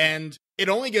 and It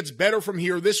only gets better from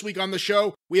here. This week on the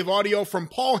show, we have audio from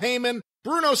Paul Heyman,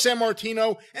 Bruno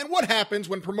Sammartino, and what happens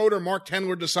when promoter Mark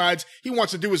Tendler decides he wants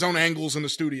to do his own angles in the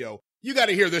studio. You got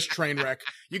to hear this train wreck.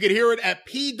 You can hear it at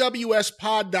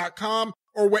pwspod.com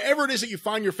or wherever it is that you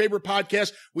find your favorite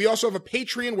podcast. We also have a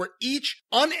Patreon where each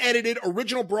unedited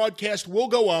original broadcast will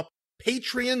go up,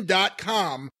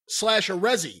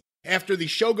 patreon.com/arese. After the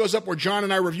show goes up where John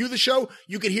and I review the show,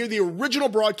 you can hear the original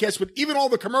broadcast with even all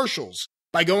the commercials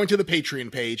by going to the Patreon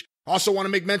page. Also want to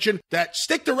make mention that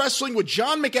Stick to Wrestling with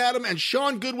John McAdam and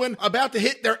Sean Goodwin about to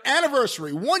hit their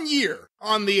anniversary, 1 year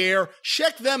on the air.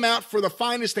 Check them out for the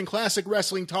finest in classic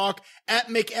wrestling talk at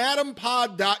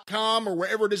McAdamPod.com or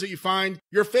wherever it is that you find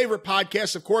your favorite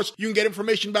podcasts. Of course, you can get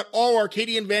information about all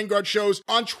Arcadian Vanguard shows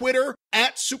on Twitter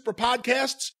at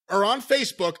Superpodcasts or on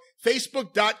Facebook,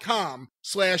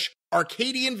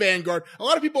 facebook.com/Arcadian Vanguard. A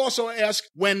lot of people also ask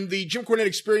when the Jim Cornette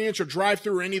Experience or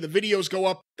drive-thru or any of the videos go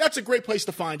up. That's a great place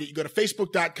to find it. You go to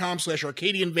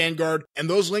facebook.com/Arcadian Vanguard, and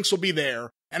those links will be there.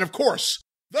 And of course,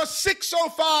 the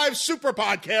 605 Super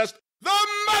Podcast, the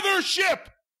Mothership.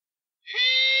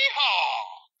 Hee-haw!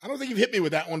 I don't think you've hit me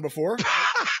with that one before.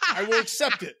 I will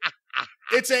accept it.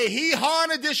 It's a Hee-Haw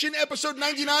edition. Episode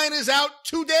 99 is out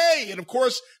today. And of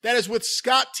course, that is with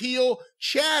Scott Teal,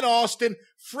 Chad Austin,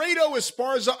 Fredo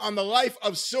Esparza on the life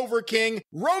of Silver King,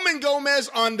 Roman Gomez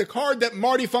on the card that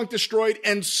Marty Funk destroyed,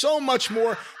 and so much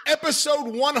more.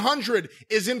 Episode 100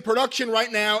 is in production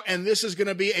right now, and this is going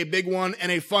to be a big one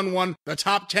and a fun one. The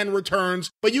top 10 returns.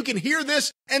 But you can hear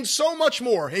this and so much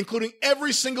more, including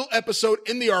every single episode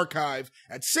in the archive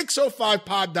at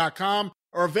 605pod.com.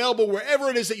 are available wherever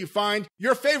it is that you find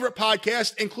your favorite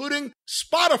podcast, including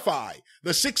Spotify,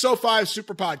 the 605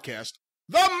 Super Podcast,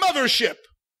 the Mothership.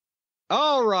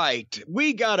 All right,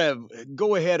 we got to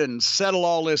go ahead and settle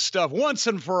all this stuff once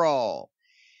and for all.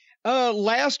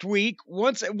 Last week,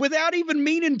 without even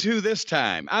meaning to this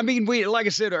time, I mean, like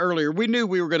I said earlier, we knew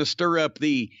we were going to stir up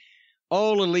the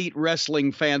All Elite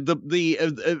Wrestling fan,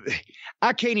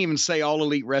 I can't even say All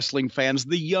Elite Wrestling fans,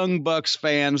 the Young Bucks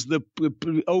fans, the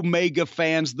Omega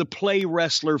fans, the Play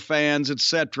Wrestler fans,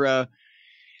 etc.,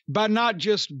 by not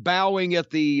just bowing at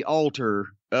the altar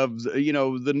of,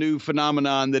 the new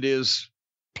phenomenon that is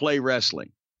Play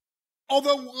Wrestling.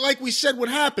 Although, like we said would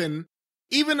happen,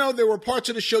 even though there were parts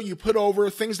of the show you put over,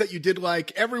 things that you did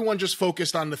like, everyone just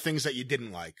focused on the things that you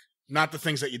didn't like. Not the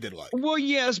things that you did like. Well,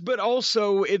 yes, but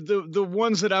also the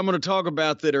ones that I'm going to talk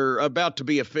about that are about to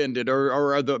be offended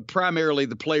are primarily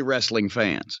the Play Wrestling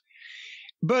fans.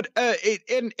 But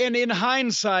in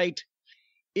hindsight,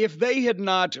 if they had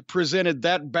not presented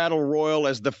that battle royal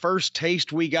as the first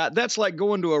taste we got, that's like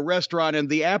going to a restaurant and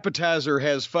the appetizer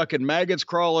has fucking maggots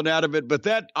crawling out of it, but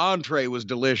that entree was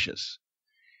delicious.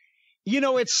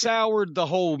 It soured the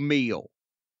whole meal.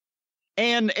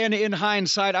 And in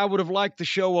hindsight, I would have liked the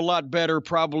show a lot better,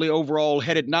 probably overall,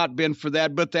 had it not been for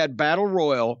that. But that battle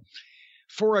royal,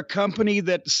 for a company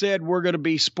that said we're going to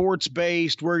be sports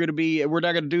based, we're not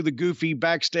going to do the goofy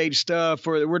backstage stuff,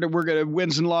 or we're going to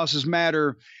wins and losses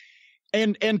matter,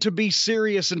 and to be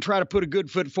serious and try to put a good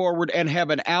foot forward and have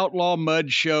an outlaw mud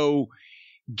show,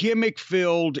 gimmick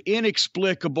filled,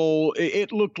 inexplicable.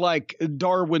 It looked like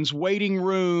Darwin's waiting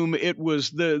room. It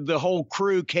was the whole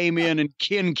crew came in and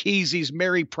Ken Kesey's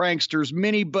Merry Pranksters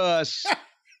minibus.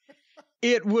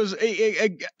 It was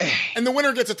and the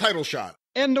winner gets a title shot.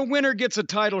 And the winner gets a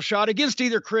title shot against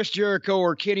either Chris Jericho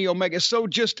or Kenny Omega. So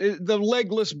just the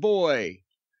legless boy.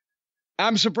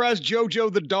 I'm surprised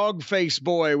JoJo the dog-face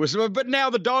boy was, but now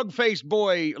the dog-face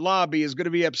boy lobby is going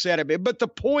to be upset at me. But the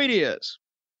point is,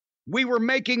 we were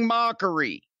making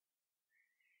mockery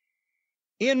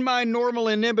in my normal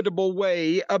inimitable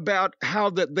way about how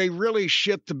that they really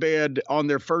shit the bed on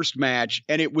their first match,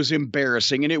 and it was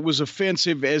embarrassing and it was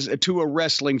offensive to a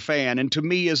wrestling fan and to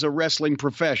me as a wrestling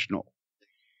professional.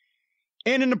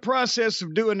 And in the process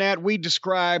of doing that, we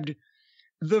described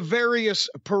the various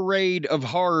parade of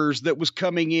horrors that was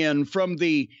coming in from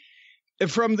the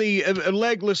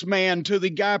legless man to the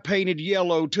guy painted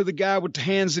yellow, to the guy with the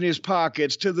hands in his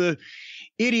pockets, to the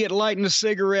idiot lighting a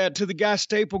cigarette, to the guy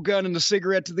staple gunning the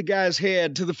cigarette to the guy's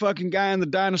head, to the fucking guy in the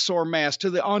dinosaur mask, to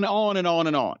the on and on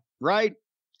and on, right?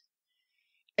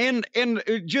 And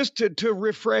just to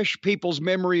refresh people's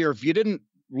memory, or if you didn't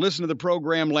listen to the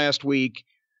program last week,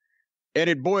 and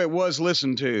it was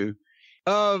listened to,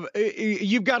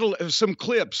 you've got some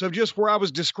clips of just where I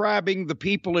was describing the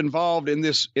people involved in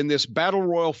this battle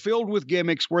royal filled with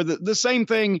gimmicks, where the same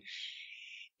thing.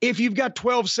 If you've got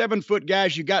 12 7-foot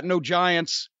guys, you got no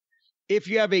giants. If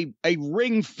you have a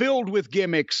ring filled with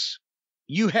gimmicks,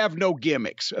 you have no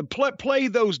gimmicks. Play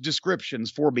those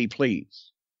descriptions for me,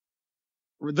 please.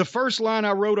 The first line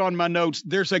I wrote on my notes,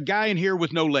 there's a guy in here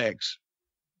with no legs.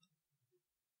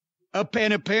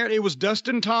 And apparently it was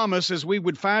Dustin Thomas, as we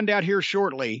would find out here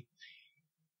shortly.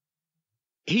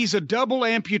 He's a double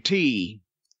amputee,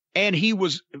 and he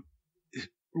was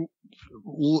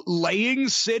laying,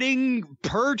 sitting,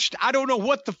 perched. I don't know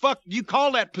what the fuck you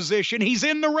call that position. He's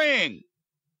in the ring.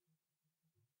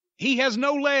 He has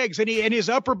no legs, and his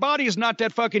upper body is not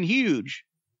that fucking huge.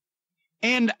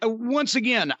 And once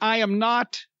again, I'm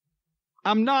not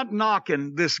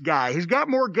knocking this guy. He's got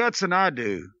more guts than I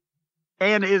do.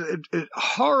 And it's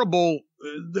horrible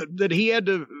that he had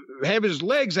to have his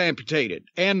legs amputated,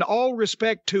 and all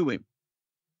respect to him.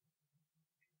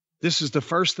 This is the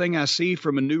first thing I see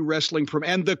from a new wrestling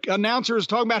and the announcer is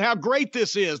talking about how great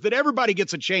this is, that everybody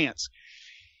gets a chance.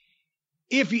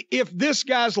 If this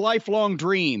guy's lifelong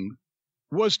dream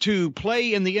was to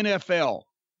play in the NFL,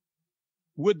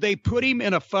 would they put him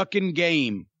in a fucking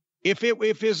game? If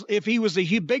he was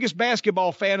the biggest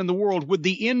basketball fan in the world, would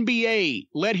the NBA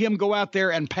let him go out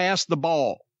there and pass the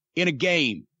ball in a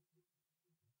game?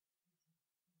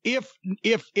 If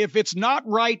it's not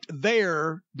right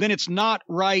there, then it's not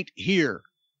right here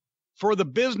for the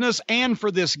business and for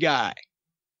this guy.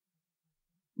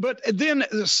 But then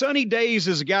Sunny Days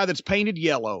is a guy that's painted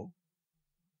yellow.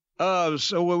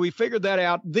 So when we figured that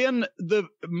out, then the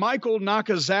Michael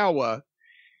Nakazawa,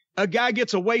 a guy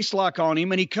gets a waist lock on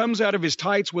him, and he comes out of his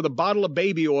tights with a bottle of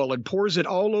baby oil and pours it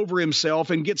all over himself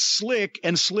and gets slick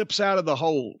and slips out of the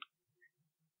hold.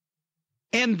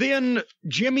 And then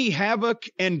Jimmy Havoc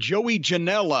and Joey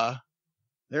Janela,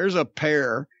 there's a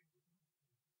pair.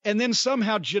 And then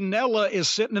somehow Janela is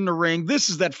sitting in the ring. This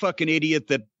is that fucking idiot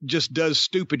that just does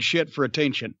stupid shit for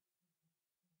attention.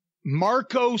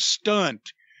 Marco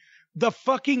Stunt. The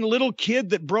fucking little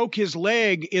kid that broke his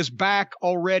leg is back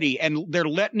already, and they're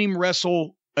letting him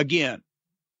wrestle again.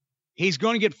 He's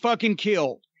going to get fucking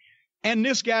killed. And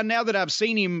this guy, now that I've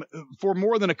seen him for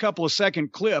more than a couple of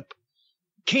second clip,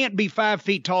 can't be 5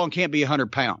 feet tall and can't be 100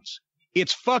 pounds.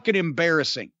 It's fucking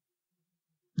embarrassing.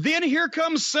 Then here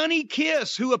comes Sonny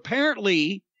Kiss, who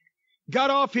apparently got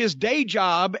off his day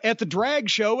job at the drag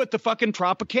show at the fucking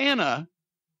Tropicana.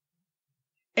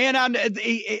 And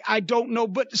I don't know,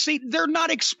 but see, they're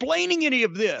not explaining any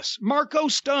of this. Marco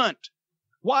Stunt.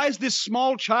 Why is this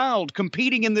small child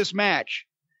competing in this match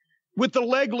with the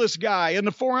legless guy and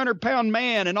the 400-pound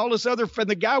man and all this other,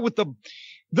 the guy with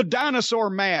the dinosaur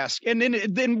mask, and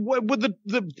then with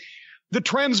the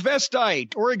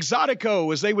transvestite or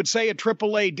exotico, as they would say at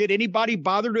AAA? Did anybody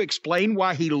bother to explain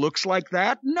why he looks like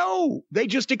that? No, they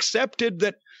just accepted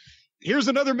that. Here's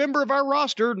another member of our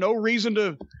roster. No reason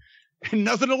to,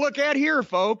 nothing to look at here,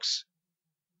 folks.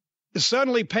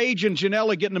 Suddenly, Paige and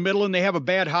Janela get in the middle, and they have a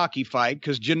bad hockey fight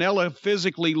because Janela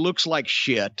physically looks like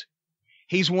shit.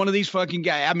 He's one of these fucking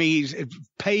guys. I mean, he's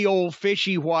pale,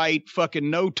 fishy white, fucking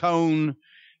no tone,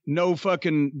 no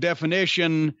fucking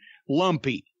definition,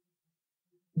 lumpy.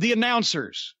 The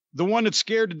announcers, the one that's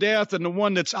scared to death and the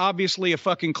one that's obviously a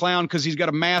fucking clown because he's got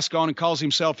a mask on and calls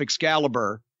himself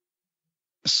Excalibur.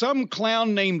 Some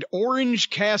clown named Orange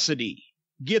Cassidy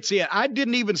gets in. I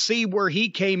didn't even see where he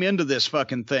came into this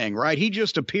fucking thing, right? He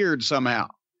just appeared somehow.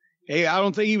 Hey, I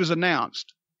don't think he was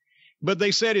announced. But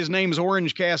they said his name's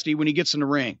Orange Cassidy when he gets in the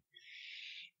ring.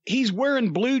 He's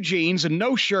wearing blue jeans and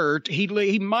no shirt.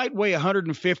 He might weigh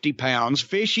 150 pounds,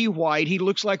 fishy white. He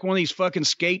looks like one of these fucking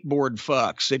skateboard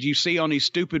fucks that you see on these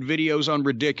stupid videos on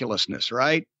ridiculousness,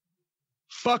 right?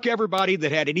 Fuck everybody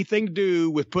that had anything to do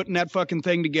with putting that fucking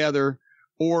thing together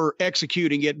or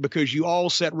executing it, because you all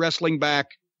set wrestling back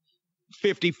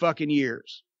 50 fucking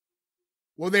years.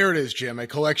 Well, there it is, Jim, a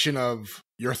collection of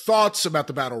your thoughts about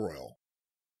the Battle Royal.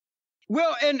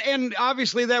 Well, and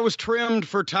obviously that was trimmed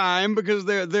for time because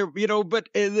they're but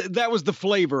that was the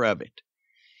flavor of it.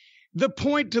 The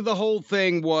point to the whole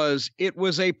thing was it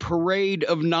was a parade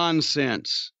of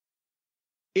nonsense.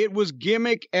 It was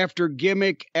gimmick after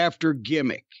gimmick after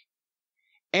gimmick.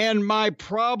 And my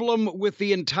problem with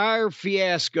the entire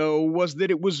fiasco was that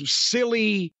it was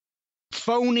silly,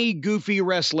 phony, goofy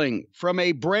wrestling from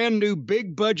a brand new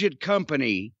big budget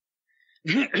company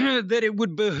that it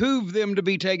would behoove them to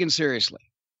be taken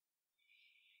seriously.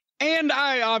 And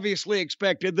I obviously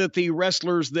expected that the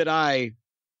wrestlers that I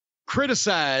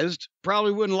criticized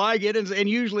probably wouldn't like it. And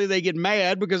usually they get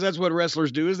mad, because that's what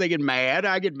wrestlers do, is they get mad.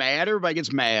 I get mad. Everybody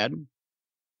gets mad.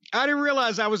 I didn't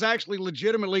realize I was actually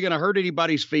legitimately going to hurt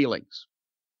anybody's feelings.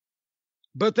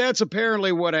 But that's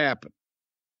apparently what happened.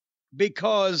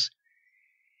 Because,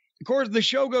 of course, the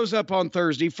show goes up on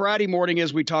Thursday. Friday morning,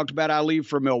 as we talked about, I leave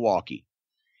for Milwaukee.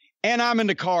 And I'm in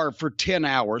the car for 10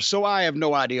 hours, so I have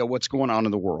no idea what's going on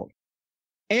in the world.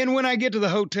 And when I get to the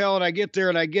hotel and I get there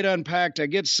and I get unpacked, I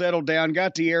get settled down,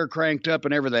 got the air cranked up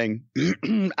and everything,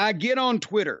 I get on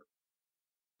Twitter,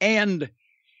 and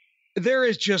there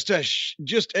is just a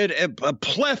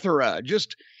plethora,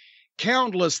 just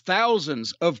countless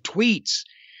thousands of tweets,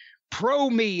 pro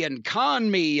me and con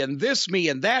me and this me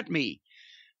and that me.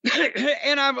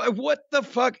 And I'm like, what the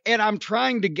fuck? And I'm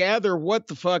trying to gather what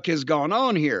the fuck has gone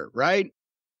on here, right?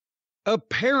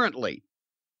 Apparently,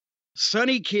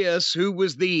 Sonny Kiss, who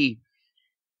was the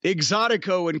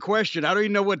exotico in question, I don't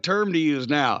even know what term to use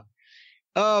now.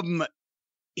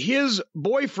 His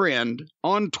boyfriend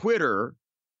on Twitter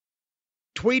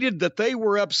tweeted that they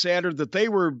were upset or that they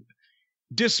were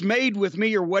dismayed with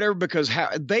me or whatever because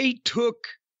they took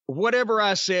whatever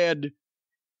I said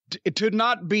to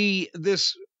not be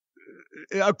this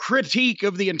a critique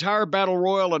of the entire battle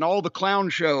royal and all the clown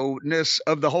show-ness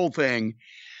of the whole thing,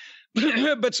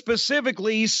 but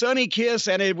specifically Sonny Kiss,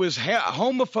 and it was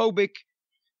homophobic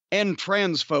and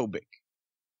transphobic.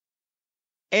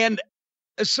 And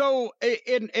so,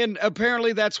 and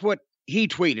apparently that's what he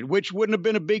tweeted, which wouldn't have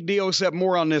been a big deal, except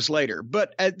more on this later.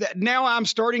 But now I'm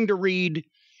starting to read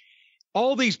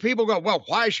all these people go, well,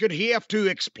 why should he have to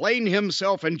explain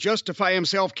himself and justify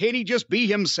himself? Can't he just be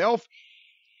himself?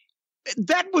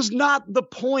 That was not the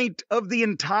point of the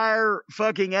entire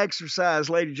fucking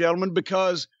exercise, ladies and gentlemen,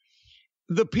 because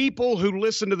the people who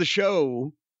listened to the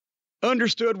show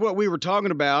understood what we were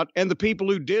talking about, and the people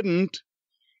who didn't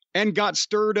and got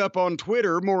stirred up on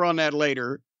Twitter, more on that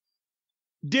later,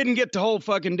 didn't get the whole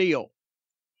fucking deal.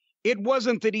 It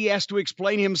wasn't that he has to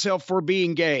explain himself for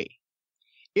being gay.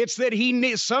 It's that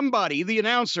somebody, the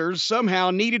announcers, somehow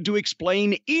needed to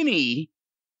explain any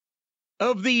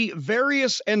of the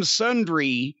various and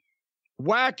sundry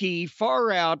wacky,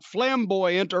 far out,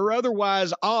 flamboyant, or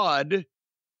otherwise odd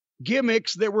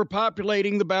gimmicks that were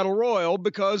populating the Battle Royal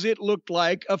because it looked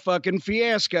like a fucking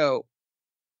fiasco.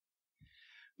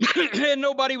 And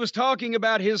nobody was talking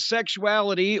about his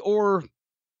sexuality or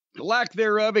lack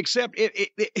thereof, except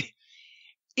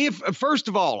if first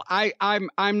of all,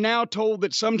 I'm now told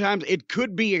that sometimes it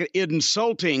could be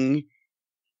insulting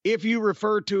if you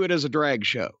refer to it as a drag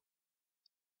show.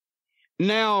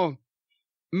 Now,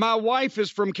 my wife is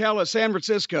from San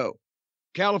Francisco,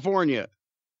 California.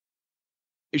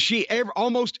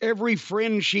 Almost every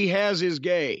friend she has is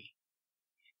gay.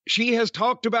 She has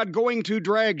talked about going to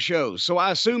drag shows, so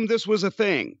I assume this was a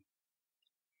thing.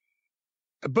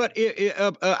 But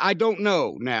I don't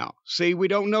know now. See, we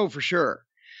don't know for sure.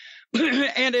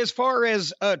 And as far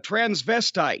as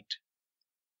transvestite,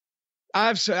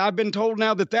 I've been told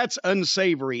now that that's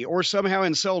unsavory or somehow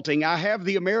insulting. I have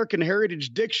the American Heritage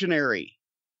Dictionary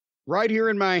right here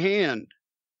in my hand,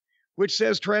 which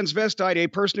says transvestite, a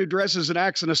person who dresses and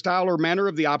acts in a style or manner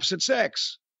of the opposite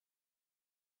sex.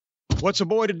 What's a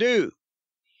boy to do?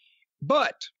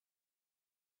 But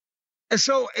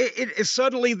so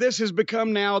suddenly this has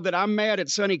become now that I'm mad at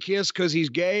Sonny Kiss because he's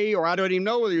gay, or I don't even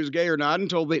know whether he was gay or not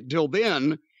until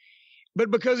then. But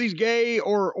because he's gay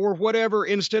or whatever,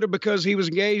 instead of because he was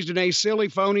engaged in a silly,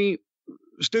 phony,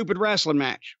 stupid wrestling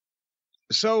match.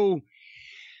 So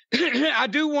I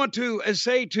do want to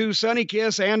say to Sonny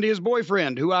Kiss and his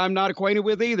boyfriend, who I'm not acquainted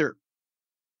with either,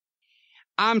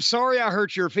 I'm sorry I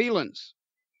hurt your feelings.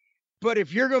 But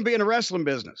if you're going to be in a wrestling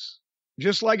business,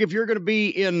 just like if you're going to be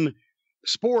in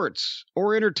sports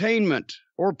or entertainment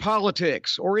or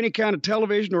politics or any kind of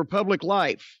television or public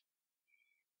life,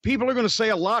 people are going to say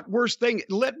a lot worse things.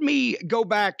 Let me go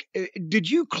back. Did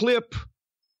you clip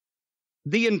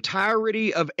the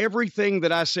entirety of everything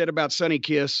that I said about Sonny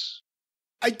Kiss?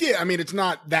 I did. I mean, it's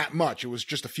not that much. It was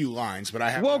just a few lines, but I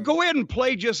have. Well, go ahead and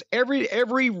play just every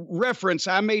reference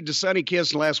I made to Sonny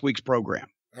Kiss in last week's program.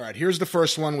 All right, here's the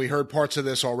first one. We heard parts of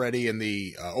this already in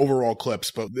the overall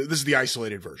clips, but this is the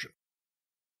isolated version.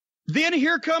 Then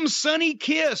here comes Sonny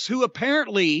Kiss, who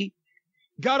apparently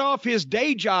got off his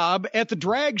day job at the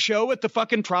drag show at the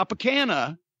fucking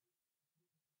Tropicana.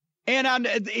 And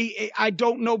I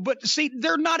don't know, but see,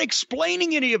 they're not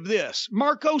explaining any of this.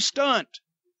 Marco Stunt.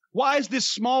 Why is this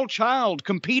small child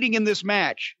competing in this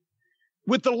match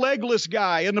with the legless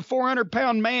guy and the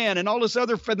 400-pound man and all this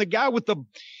other, and the guy with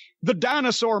the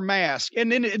dinosaur mask,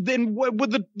 and then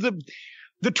with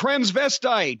the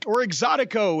transvestite or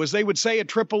exotico, as they would say at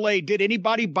AAA? Did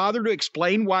anybody bother to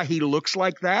explain why he looks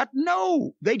like that?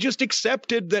 No, they just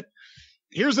accepted that.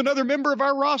 Here's another member of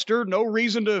our roster. No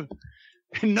reason to,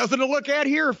 nothing to look at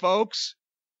here, folks.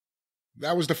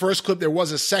 That was the first clip. There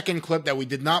was a second clip that we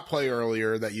did not play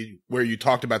earlier where you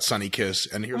talked about Sonny Kiss.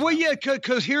 And here's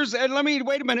because here's, and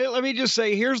wait a minute. Let me just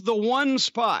say, here's the one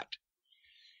spot.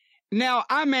 Now,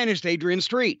 I managed Adrian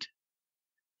Street.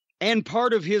 And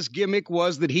part of his gimmick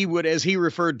was that he would, as he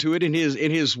referred to it in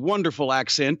his wonderful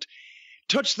accent,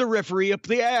 touch the referee up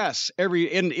the ass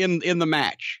in the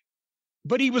match.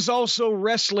 But he was also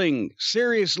wrestling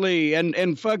seriously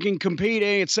and fucking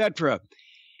competing, etc.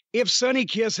 If Sonny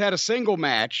Kiss had a single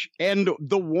match and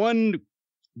the one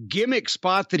gimmick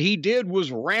spot that he did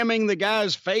was ramming the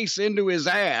guy's face into his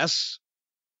ass,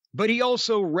 but he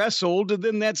also wrestled,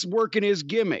 then that's working his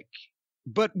gimmick.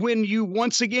 But when you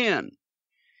once again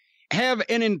have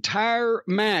an entire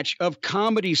match of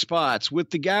comedy spots with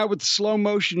the guy with the slow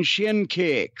motion shin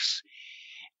kicks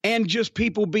and just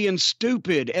people being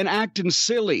stupid and acting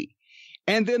silly,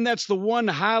 and then that's the one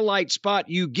highlight spot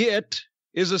you get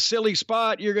is a silly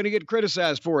spot, you're going to get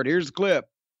criticized for it. Here's the clip.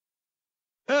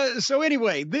 So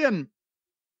anyway, then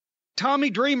Tommy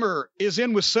Dreamer is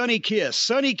in with Sonny Kiss.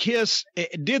 Sonny Kiss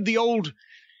did the old,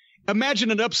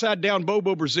 imagine an upside down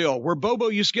Bobo Brazil, where Bobo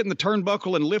used to get in the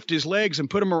turnbuckle and lift his legs and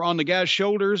put them on the guy's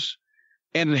shoulders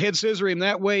and head scissor him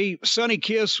that way. Sonny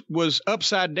Kiss was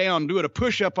upside down doing a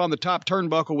push up on the top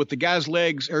turnbuckle with the guy's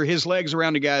legs, or his legs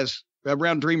around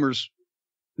Dreamer's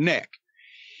neck.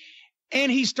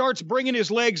 And he starts bringing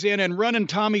his legs in and running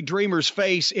Tommy Dreamer's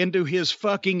face into his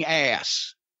fucking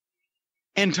ass.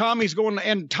 And Tommy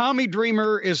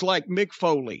Dreamer is like Mick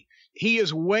Foley. He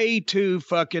is way too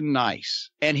fucking nice.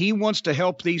 And he wants to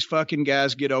help these fucking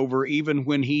guys get over, even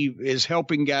when he is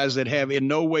helping guys that have in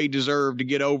no way deserved to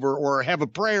get over or have a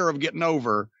prayer of get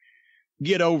over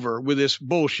with this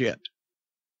bullshit.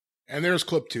 And there's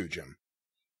clip 2, Jim.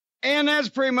 And that's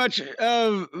pretty much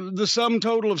the sum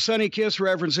total of Sonny Kiss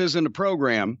references in the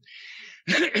program.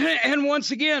 And once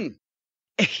again,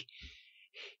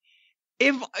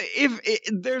 if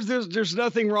there's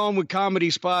nothing wrong with comedy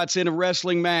spots in a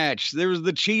wrestling match. There's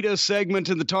the cheetah segment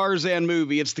in the Tarzan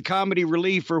movie. It's the comedy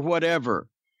relief or whatever.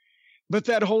 But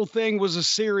that whole thing was a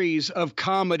series of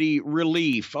comedy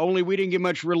relief. Only we didn't get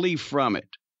much relief from it.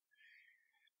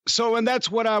 So, and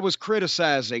that's what I was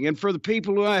criticizing. And for the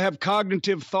people who have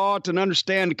cognitive thought and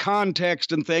understand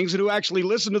context and things and who actually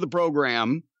listen to the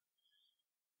program,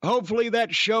 hopefully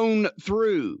that's shown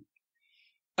through.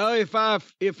 If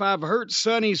I've hurt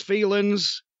Sonny's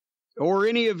feelings or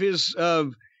any of his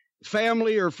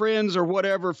family or friends or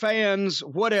whatever, fans,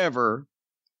 whatever,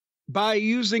 by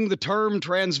using the term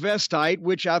transvestite,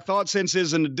 which I thought since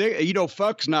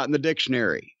fuck's not in the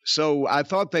dictionary. So I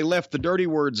thought they left the dirty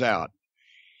words out.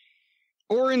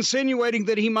 Or insinuating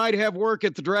that he might have work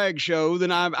at the drag show,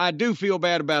 then I do feel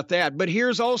bad about that. But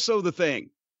here's also the thing.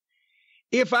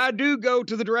 If I do go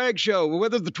to the drag show,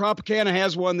 whether the Tropicana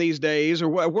has one these days or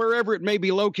wherever it may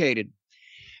be located,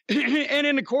 and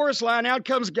in the chorus line, out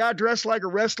comes a guy dressed like a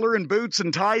wrestler in boots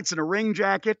and tights and a ring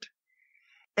jacket,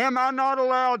 am I not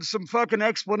allowed some fucking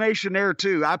explanation there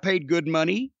too? I paid good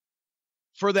money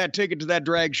for that ticket to that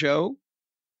drag show.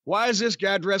 Why is this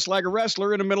guy dressed like a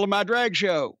wrestler in the middle of my drag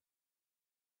show?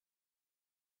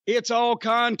 It's all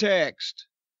context.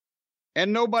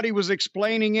 And nobody was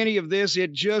explaining any of this.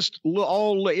 It just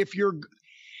all, if you're,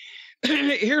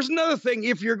 here's another thing.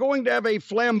 If you're going to have a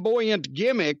flamboyant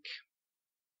gimmick,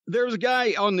 there's a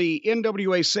guy on the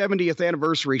NWA 70th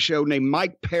anniversary show named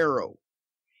Mike Perro.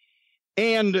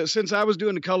 And since I was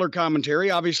doing the color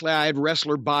commentary, obviously I had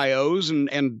wrestler bios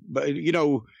and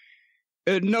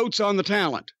notes on the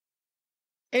talent.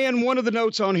 And one of the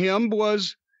notes on him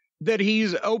was that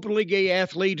he's an openly gay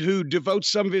athlete who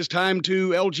devotes some of his time to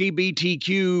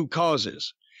LGBTQ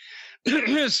causes.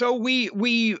 So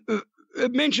we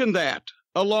mentioned that,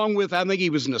 along with, I think he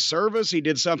was in a service, he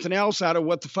did something else out of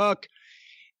what the fuck,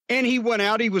 and he went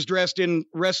out, he was dressed in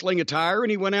wrestling attire, and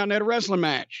he went out and had a wrestling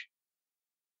match.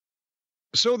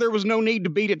 So there was no need to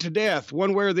beat it to death,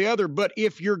 one way or the other, but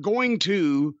if you're going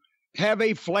to have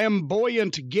a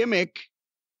flamboyant gimmick,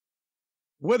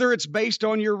 whether it's based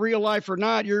on your real life or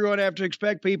not, you're going to have to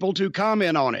expect people to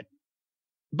comment on it.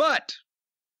 But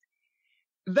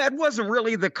that wasn't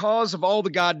really the cause of all the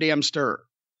goddamn stir.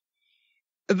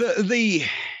 There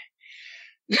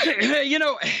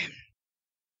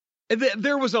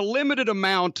was a limited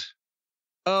amount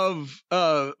of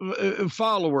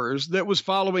followers that was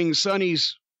following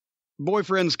Sonny's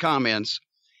boyfriend's comments,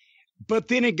 but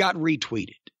then it got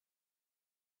retweeted.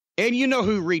 And you know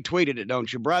who retweeted it,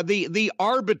 don't you, Brad? The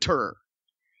arbiter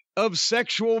of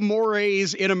sexual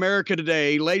mores in America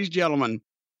today, ladies and gentlemen,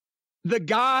 the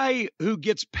guy who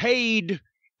gets paid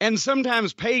and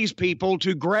sometimes pays people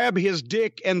to grab his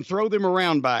dick and throw them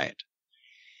around by it.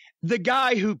 The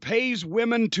guy who pays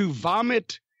women to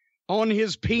vomit on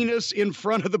his penis in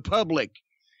front of the public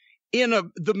in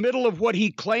the middle of what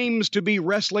he claims to be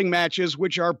wrestling matches,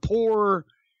 which are poor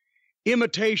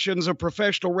imitations of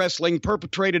professional wrestling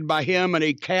perpetrated by him and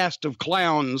a cast of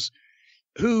clowns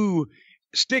who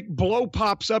stick blow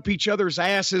pops up each other's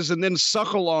asses and then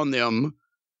suckle on them,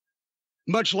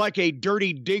 much like a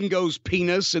dirty dingo's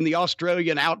penis in the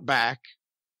Australian outback.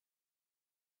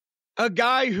 A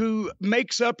guy who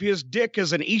makes up his dick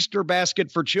as an Easter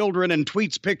basket for children and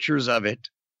tweets pictures of it.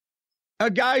 A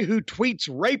guy who tweets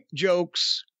rape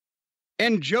jokes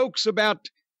and jokes about,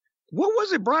 what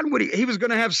was it, Brian? He was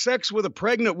going to have sex with a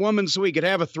pregnant woman so he could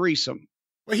have a threesome.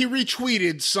 Well, he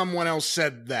retweeted someone else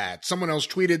said that. Someone else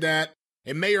tweeted that.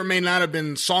 It may or may not have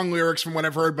been song lyrics from what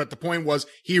I've heard, but the point was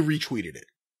he retweeted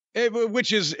it.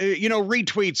 Which is,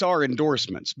 retweets are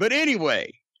endorsements. But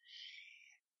anyway,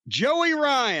 Joey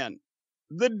Ryan,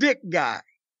 the dick guy,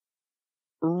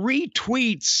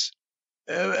 retweets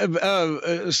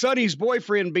Sonny's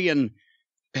boyfriend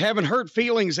having hurt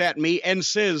feelings at me and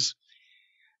says,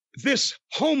 this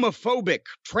homophobic,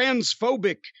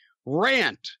 transphobic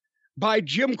rant by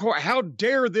Jim Cornette, how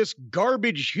dare this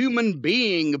garbage human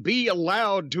being be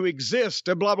allowed to exist,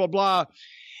 blah, blah, blah,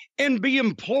 and be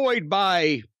employed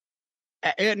by,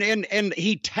 and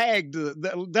he tagged,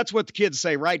 that's what the kids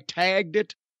say, right?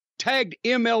 Tagged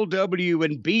MLW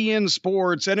and BN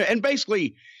Sports and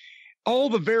basically all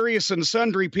the various and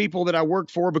sundry people that I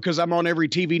work for because I'm on every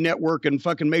TV network and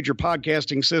fucking major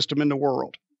podcasting system in the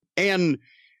world. And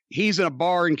he's in a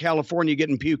bar in California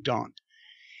getting puked on.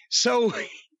 So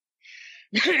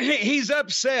he's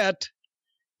upset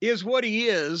is what he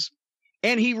is.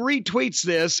 And he retweets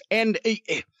this. And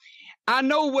I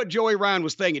know what Joey Ryan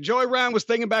was thinking. Joey Ryan was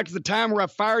thinking back to the time where I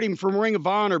fired him from Ring of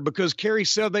Honor because Kerry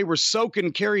said they were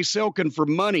soaking Kerry Silkin for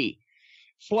money,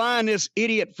 flying this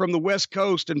idiot from the West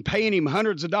Coast and paying him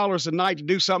hundreds of dollars a night to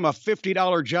do something a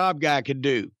 $50 job guy could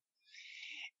do.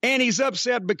 And he's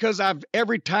upset because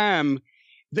every time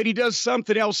that he does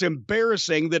something else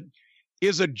embarrassing that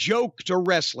is a joke to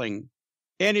wrestling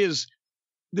and is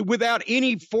without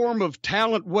any form of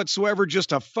talent whatsoever,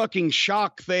 just a fucking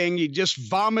shock thing. He just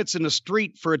vomits in the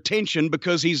street for attention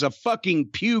because he's a fucking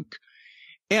puke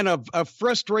and a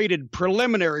frustrated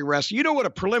preliminary wrestler. You know what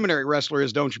a preliminary wrestler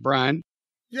is, don't you, Brian?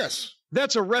 Yes.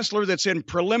 That's a wrestler that's in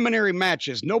preliminary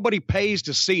matches. Nobody pays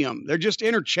to see them. They're just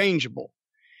interchangeable.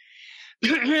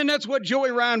 And that's what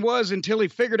Joey Ryan was until he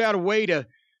figured out a way to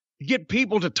get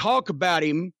people to talk about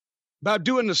him, about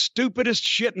doing the stupidest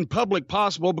shit in public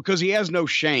possible because he has no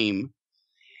shame.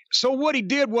 So what he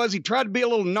did was he tried to be a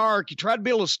little narc. He tried to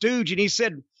be a little stooge. And he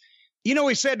said,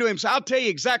 he said to himself, I'll tell you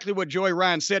exactly what Joey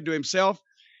Ryan said to himself.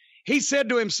 He said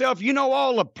to himself,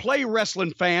 all the play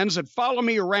wrestling fans that follow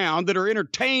me around that are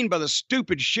entertained by the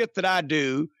stupid shit that I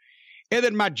do and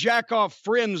that my jack-off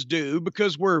friends do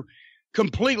because we're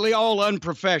completely all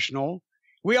unprofessional.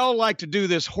 We all like to do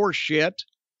this horse shit.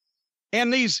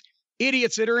 And these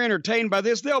idiots that are entertained by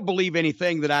this, they'll believe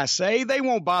anything that I say. They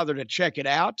won't bother to check it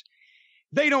out.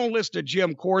 They don't listen to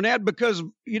Jim Cornette because,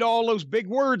 all those big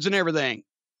words and everything.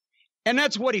 And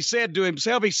that's what he said to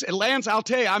himself. He said, Lance, I'll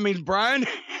tell you, Brian,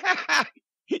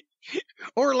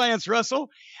 or Lance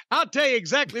Russell, I'll tell you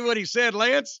exactly what he said,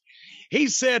 Lance. He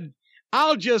said,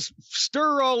 I'll just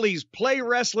stir all these play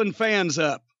wrestling fans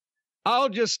up. I'll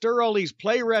just stir all these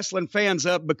play wrestling fans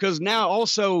up because now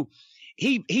also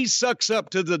he sucks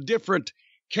up to the different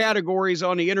categories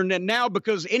on the internet now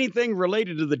because anything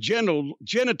related to the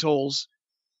genitals,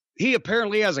 he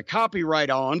apparently has a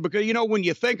copyright on because, when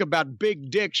you think about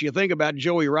big dicks, you think about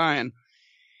Joey Ryan.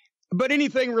 But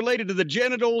anything related to the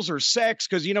genitals or sex,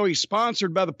 because, he's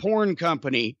sponsored by the porn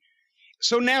company.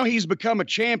 So now he's become a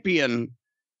champion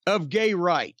of gay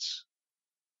rights.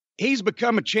 He's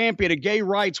become a champion of gay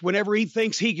rights whenever he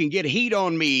thinks he can get heat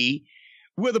on me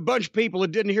with a bunch of people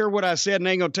that didn't hear what I said and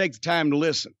ain't going to take the time to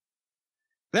listen.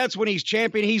 That's when he's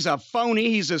champion. He's a phony.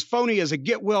 He's as phony as a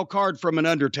get well card from an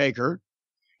undertaker.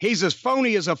 He's as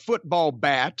phony as a football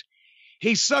bat.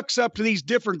 He sucks up to these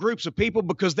different groups of people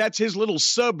because that's his little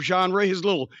subgenre, his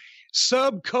little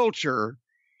subculture.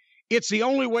 It's the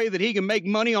only way that he can make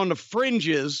money on the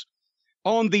fringes,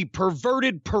 on the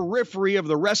perverted periphery of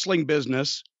the wrestling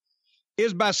business,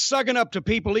 is by sucking up to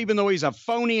people even though he's a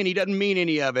phony and he doesn't mean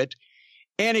any of it,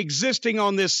 and existing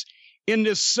in this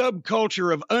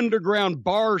subculture of underground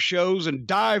bar shows and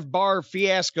dive bar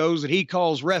fiascos that he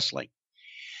calls wrestling.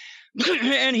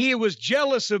 And he was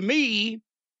jealous of me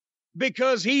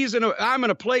because I'm in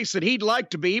a place that he'd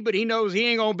like to be, but he knows he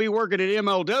ain't going to be working at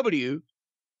MLW,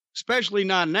 especially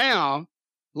not now,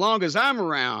 long as I'm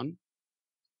around,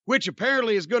 which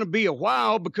apparently is going to be a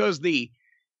while because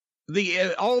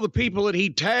all the people that he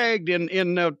tagged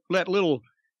in that little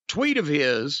tweet of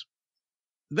his,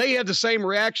 they had the same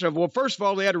reaction of, well, first of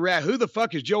all, they had to react, who the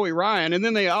fuck is Joey Ryan? And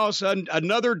then they all of a sudden,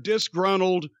 another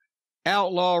disgruntled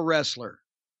outlaw wrestler.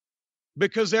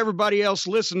 Because everybody else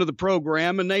listened to the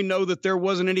program and they know that there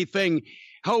wasn't anything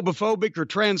homophobic or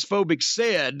transphobic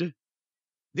said.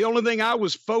 The only thing I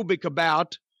was phobic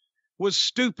about was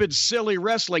stupid, silly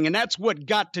wrestling. And that's what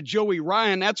got to Joey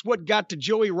Ryan. That's what got to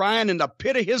Joey Ryan in the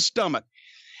pit of his stomach.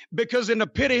 Because in the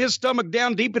pit of his stomach,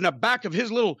 down deep in the back of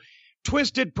his little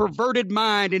twisted, perverted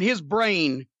mind in his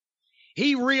brain,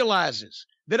 he realizes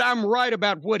that I'm right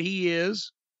about what he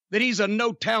is, that he's a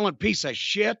no-talent piece of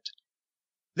shit,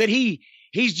 that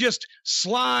he's just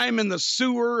slime in the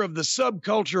sewer of the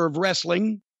subculture of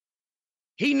wrestling.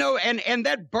 He know, and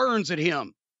that burns at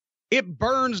him. It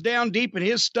burns down deep in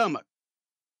his stomach.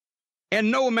 And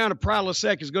no amount of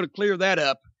Prilosec is going to clear that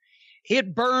up.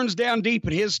 It burns down deep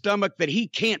in his stomach that he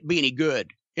can't be any good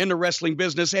in the wrestling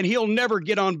business, and he'll never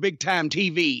get on big-time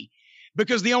TV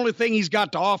because the only thing he's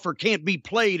got to offer can't be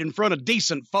played in front of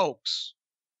decent folks.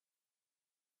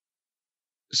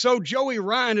 So Joey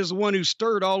Ryan is the one who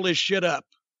stirred all this shit up.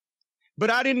 But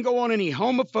I didn't go on any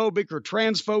homophobic or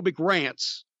transphobic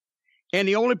rants. And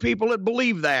the only people that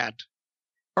believe that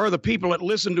are the people that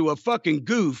listen to a fucking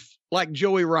goof like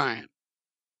Joey Ryan.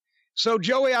 So,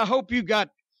 Joey, I hope you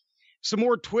got some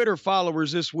more Twitter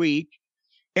followers this week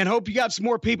and hope you got some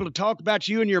more people to talk about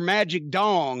you and your magic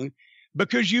dong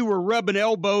because you were rubbing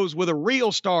elbows with a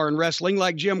real star in wrestling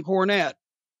like Jim Cornette.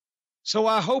 So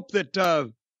I hope that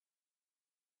that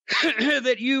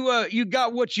you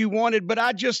got what you wanted, but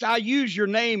I use your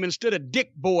name instead of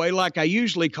Dick Boy like I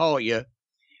usually call you,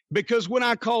 because when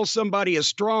I call somebody as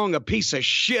strong a piece of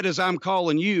shit as I'm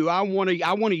calling you, I want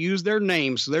to use their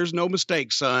name, so there's no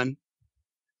mistake, son.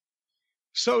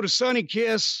 So to Sonny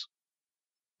Kiss,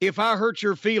 if I hurt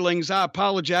your feelings, I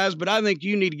apologize, but I think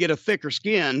you need to get a thicker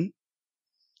skin.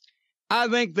 I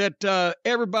think that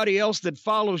everybody else that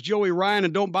follows Joey Ryan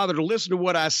and don't bother to listen to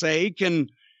what I say can,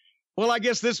 well, I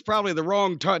guess this is probably the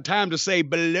wrong time to say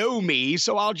below me,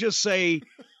 so I'll just say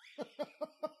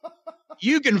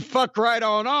you can fuck right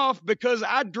on off because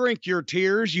I drink your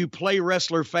tears, you play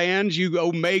wrestler fans, you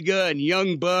Omega and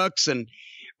Young Bucks, and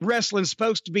wrestling's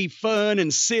supposed to be fun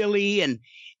and silly, and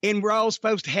we're all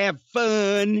supposed to have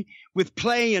fun with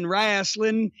playing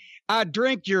wrestling. I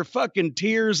drink your fucking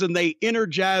tears and they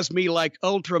energize me like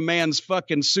Ultraman's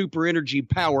fucking super energy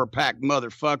power pack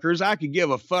motherfuckers. I could give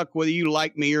a fuck whether you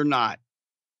like me or not.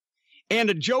 And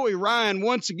to Joey Ryan,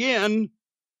 once again,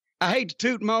 I hate to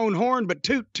toot my own horn, but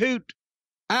toot toot,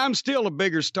 I'm still a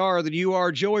bigger star than you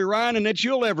are, Joey Ryan, and that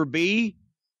you'll ever be.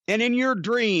 And in your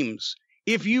dreams,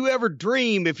 if you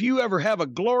ever have a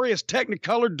glorious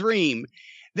technicolor dream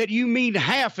that you mean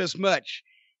half as much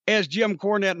as Jim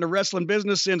Cornette in the wrestling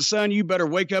business, and son, you better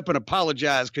wake up and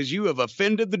apologize because you have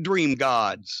offended the dream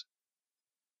gods.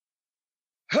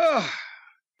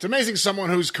 It's amazing someone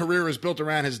whose career is built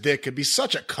around his dick could be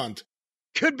such a cunt.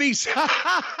 Could be.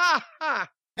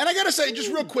 And I got to say,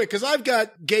 just real quick, because I've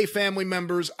got gay family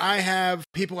members. I have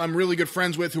people I'm really good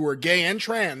friends with who are gay and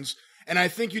trans. And I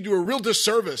think you do a real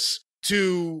disservice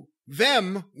to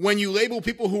them when you label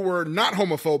people who were not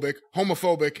homophobic,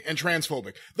 and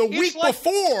transphobic. The week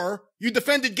before, you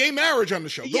defended gay marriage on the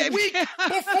show. The week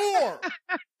before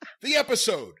the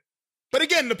episode. But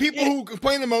again, the people who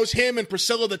complain the most, him and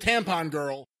Priscilla the tampon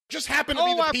girl, just happen to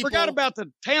be the people. Oh, I forgot about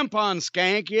the tampon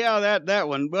skank. Yeah, that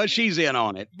one. Well, she's in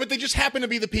on it. But they just happen to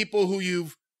be the people who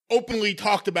you've openly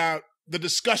talked about the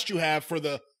disgust you have for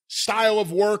the style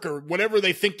of work or whatever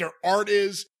they think their art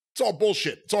is. It's all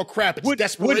bullshit. It's all crap. It's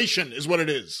desperation is what it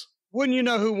is. Wouldn't you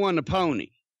know who won the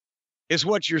pony? Is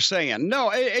what you're saying. No,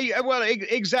 well,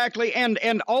 exactly.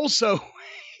 And also,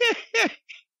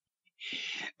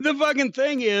 the fucking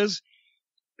thing is,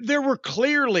 there were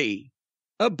clearly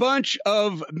a bunch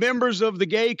of members of the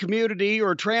gay community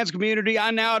or trans community.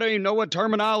 I now don't even know what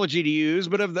terminology to use,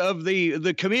 but of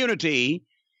the community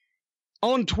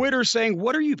on Twitter saying,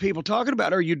 what are you people talking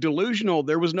about? Are you delusional?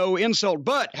 There was no insult.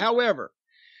 But, however,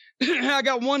 I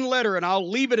got one letter, and I'll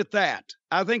leave it at that.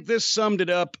 I think this summed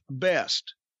it up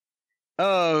best.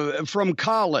 From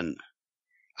Colin.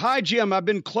 Hi, Jim. I've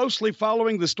been closely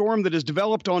following the storm that has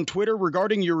developed on Twitter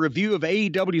regarding your review of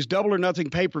AEW's Double or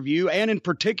Nothing pay-per-view, and in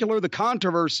particular the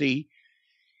controversy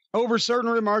over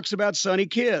certain remarks about Sonny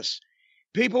Kiss.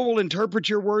 People will interpret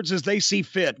your words as they see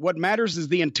fit. What matters is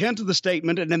the intent of the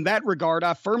statement, and in that regard,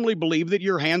 I firmly believe that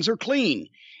your hands are clean.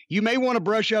 You may want to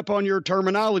brush up on your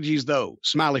terminologies, though.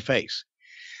 Smiley face.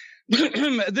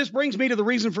 This brings me to the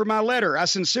reason for my letter. I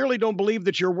sincerely don't believe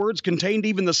that your words contained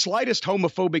even the slightest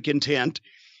homophobic intent,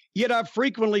 yet I've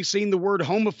frequently seen the word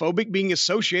homophobic being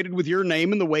associated with your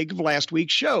name in the wake of last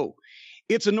week's show.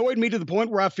 It's annoyed me to the point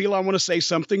where I feel I want to say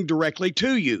something directly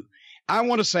to you. I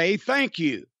want to say thank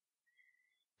you.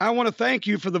 I want to thank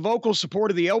you for the vocal support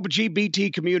of the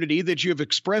LGBT community that you have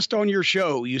expressed on your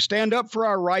show. You stand up for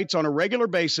our rights on a regular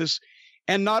basis,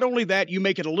 and not only that, you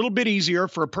make it a little bit easier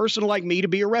for a person like me to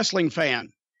be a wrestling fan.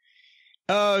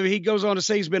 He goes on to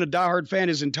say he's been a diehard fan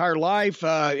his entire life.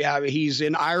 He's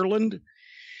in Ireland,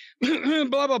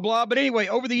 blah, blah, blah. But anyway,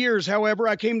 over the years, however,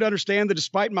 I came to understand that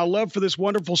despite my love for this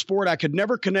wonderful sport, I could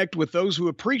never connect with those who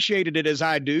appreciated it as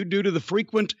I do due to the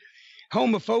frequent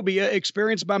homophobia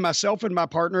experienced by myself and my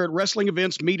partner at wrestling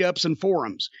events, meetups, and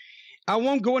forums. I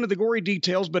won't go into the gory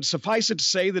details, but suffice it to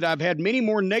say that I've had many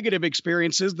more negative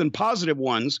experiences than positive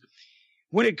ones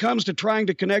when it comes to trying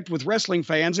to connect with wrestling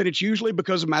fans, and it's usually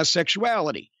because of my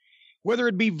sexuality. Whether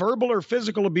it be verbal or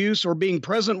physical abuse or being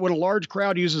present when a large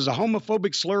crowd uses a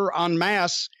homophobic slur en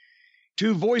masse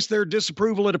to voice their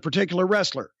disapproval at a particular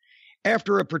wrestler.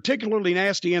 After a particularly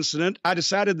nasty incident, I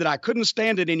decided that I couldn't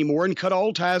stand it anymore and cut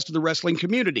all ties to the wrestling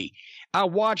community. I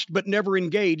watched but never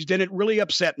engaged, and it really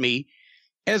upset me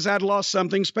as I'd lost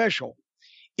something special.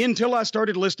 Until I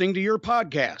started listening to your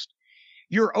podcast.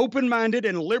 Your open-minded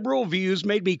and liberal views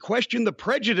made me question the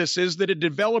prejudices that had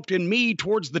developed in me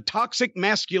towards the toxic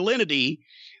masculinity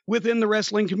within the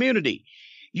wrestling community.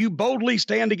 You boldly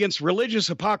stand against religious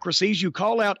hypocrisies, you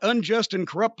call out unjust and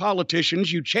corrupt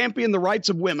politicians, you champion the rights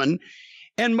of women,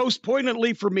 and most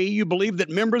poignantly for me, you believe that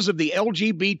members of the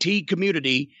LGBT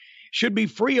community should be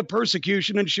free of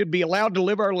persecution and should be allowed to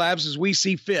live our lives as we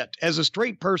see fit. As a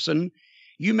straight person,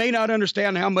 you may not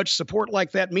understand how much support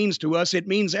like that means to us. It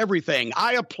means everything.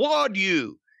 I applaud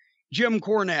you, Jim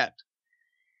Cornette.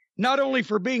 Not only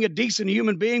for being a decent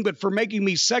human being, but for making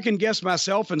me second-guess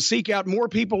myself and seek out more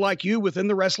people like you within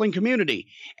the wrestling community.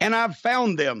 And I've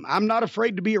found them. I'm not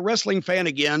afraid to be a wrestling fan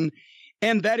again,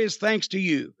 and that is thanks to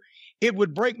you. It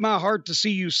would break my heart to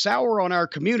see you sour on our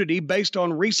community based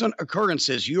on recent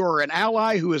occurrences. You are an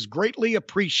ally who is greatly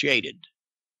appreciated.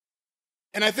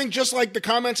 And I think just like the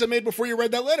comments I made before you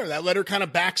read that letter kind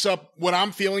of backs up what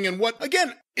I'm feeling and what,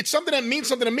 again, it's something that means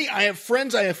something to me. I have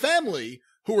friends, I have family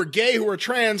who are gay, who are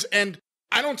trans, and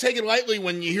I don't take it lightly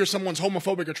when you hear someone's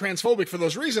homophobic or transphobic for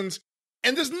those reasons.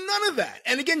 And there's none of that.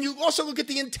 And again, you also look at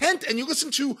the intent and you listen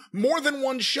to more than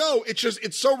one show.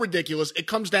 It's so ridiculous. It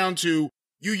comes down to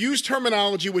you use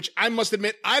terminology, which I must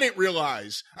admit, I didn't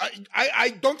realize.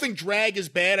 I don't think drag is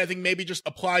bad. I think maybe just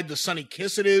applied to Sonny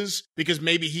Kiss it is, because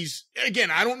maybe he's, again,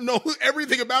 I don't know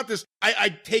everything about this.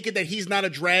 I take it that he's not a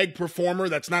drag performer.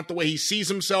 That's not the way he sees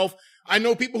himself. I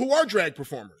know people who are drag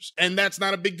performers, and that's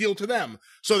not a big deal to them.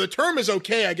 So the term is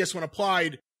okay, I guess, when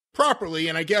applied properly,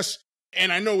 and I guess,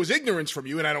 and I know it was ignorance from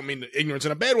you, and I don't mean ignorance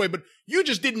in a bad way, but you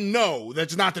just didn't know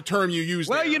that's not the term you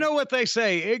used. Well, there. You know what they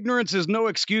say, ignorance is no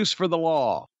excuse for the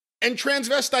law. And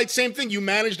transvestite, same thing. You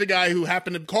managed a guy who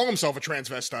happened to call himself a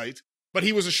transvestite, but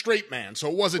he was a straight man, so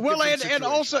it wasn't. Well, and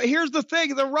also, here's the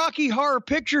thing, the Rocky Horror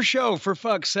Picture Show, for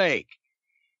fuck's sake.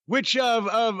 Which of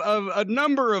a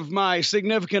number of my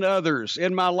significant others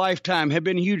in my lifetime have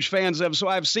been huge fans of, so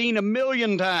I've seen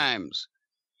 1,000,000 times.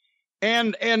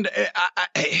 And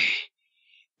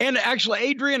actually,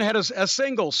 Adrian had a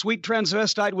single, Sweet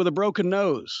Transvestite with a Broken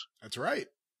Nose. That's right.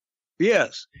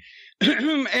 Yes.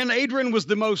 And Adrian was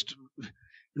the most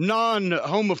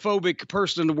non-homophobic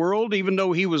person in the world, even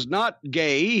though he was not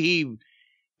gay. He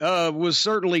was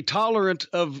certainly tolerant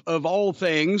of all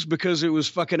things because it was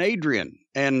fucking Adrian,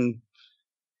 and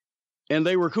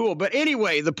they were cool. But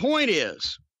anyway, the point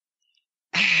is,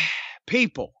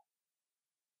 people,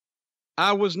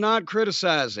 I was not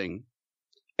criticizing,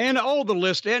 and all the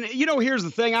list, and here's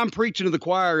the thing, I'm preaching to the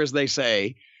choir, as they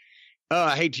say.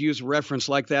 I hate to use a reference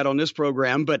like that on this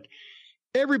program, but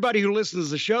everybody who listens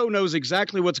to the show knows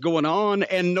exactly what's going on,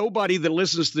 and nobody that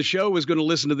listens to the show is going to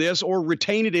listen to this or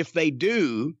retain it if they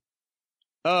do.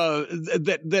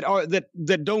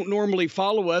 That don't normally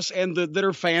follow us and that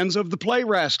are fans of the Play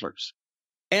Wrestlers.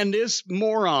 And this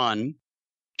moron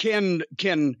can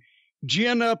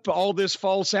gin up all this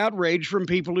false outrage from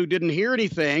people who didn't hear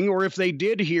anything, or if they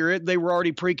did hear it, they were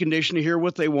already preconditioned to hear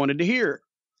what they wanted to hear.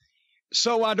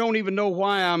 So I don't even know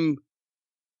why I'm.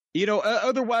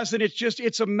 Otherwise, then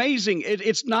it's amazing.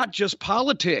 It's not just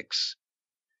politics.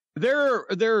 There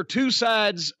are two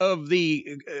sides of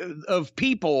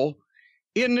people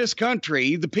in this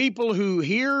country: the people who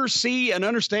hear, see, and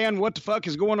understand what the fuck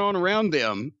is going on around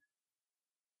them,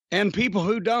 and people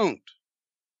who don't.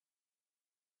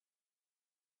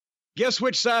 Guess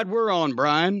which side we're on,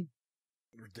 Brian?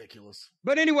 Ridiculous.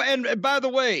 But anyway, and by the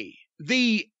way,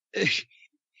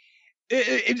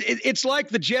 it's like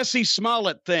the Jesse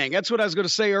Smollett thing. That's what I was going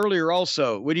to say earlier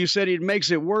also, when you said it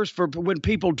makes it worse for when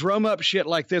people drum up shit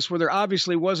like this where there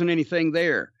obviously wasn't anything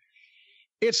there.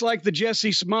 It's like the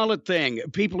Jesse Smollett thing.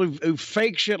 People who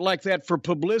fake shit like that for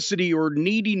publicity or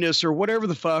neediness or whatever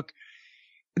the fuck.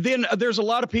 Then there's a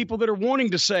lot of people that are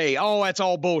wanting to say, oh, that's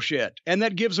all bullshit. And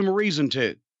that gives them a reason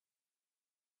to.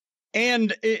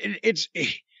 And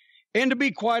and to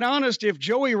be quite honest, if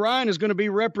Joey Ryan is going to be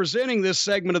representing this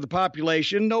segment of the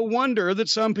population, no wonder that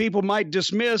some people might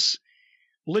dismiss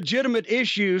legitimate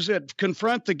issues that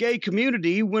confront the gay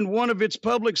community when one of its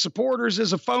public supporters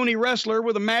is a phony wrestler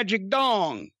with a magic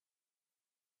dong.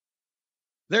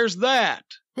 There's that.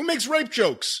 Who makes rape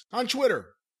jokes on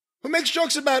Twitter? Who makes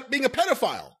jokes about being a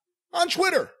pedophile on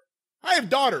Twitter? I have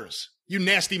daughters, you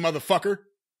nasty motherfucker.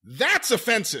 That's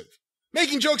offensive.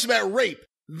 Making jokes about rape,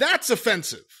 that's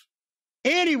offensive.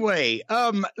 Anyway,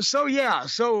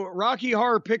 so Rocky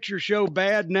Horror Picture Show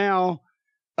bad now.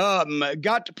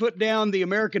 Got to put down the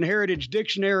American Heritage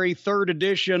Dictionary 3rd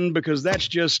edition because that's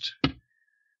just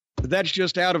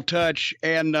out of touch.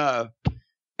 And I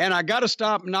got to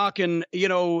stop knocking,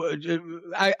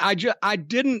 I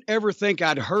didn't ever think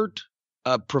I'd hurt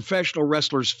a professional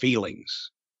wrestler's feelings.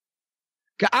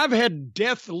 I've had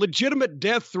legitimate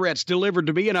death threats delivered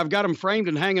to me, and I've got them framed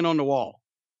and hanging on the wall.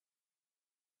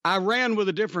 I ran with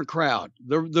a different crowd.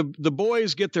 The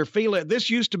boys get their feeling. This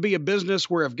used to be a business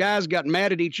where if guys got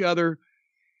mad at each other,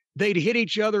 they'd hit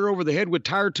each other over the head with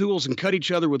tire tools and cut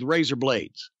each other with razor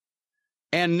blades.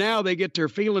 And now they get their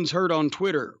feelings hurt on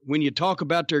Twitter when you talk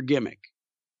about their gimmick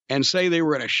and say they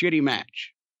were in a shitty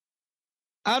match.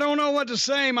 I don't know what to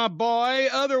say, my boy.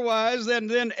 Otherwise, then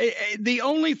the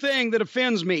only thing that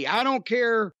offends me, I don't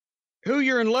care who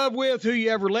you're in love with, who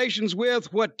you have relations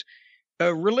with, what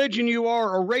religion you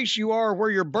are, or race you are, where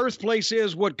your birthplace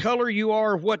is, what color you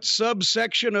are, what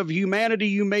subsection of humanity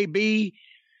you may be.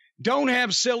 Don't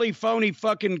have silly, phony,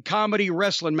 fucking comedy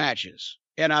wrestling matches.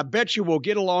 And I bet you we'll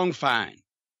get along fine.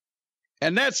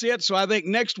 And that's it. So I think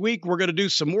next week we're going to do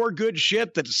some more good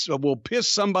shit that will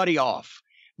piss somebody off.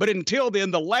 But until then,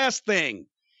 the last thing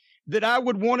that I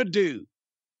would want to do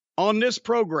on this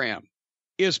program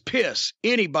is piss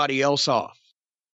anybody else off.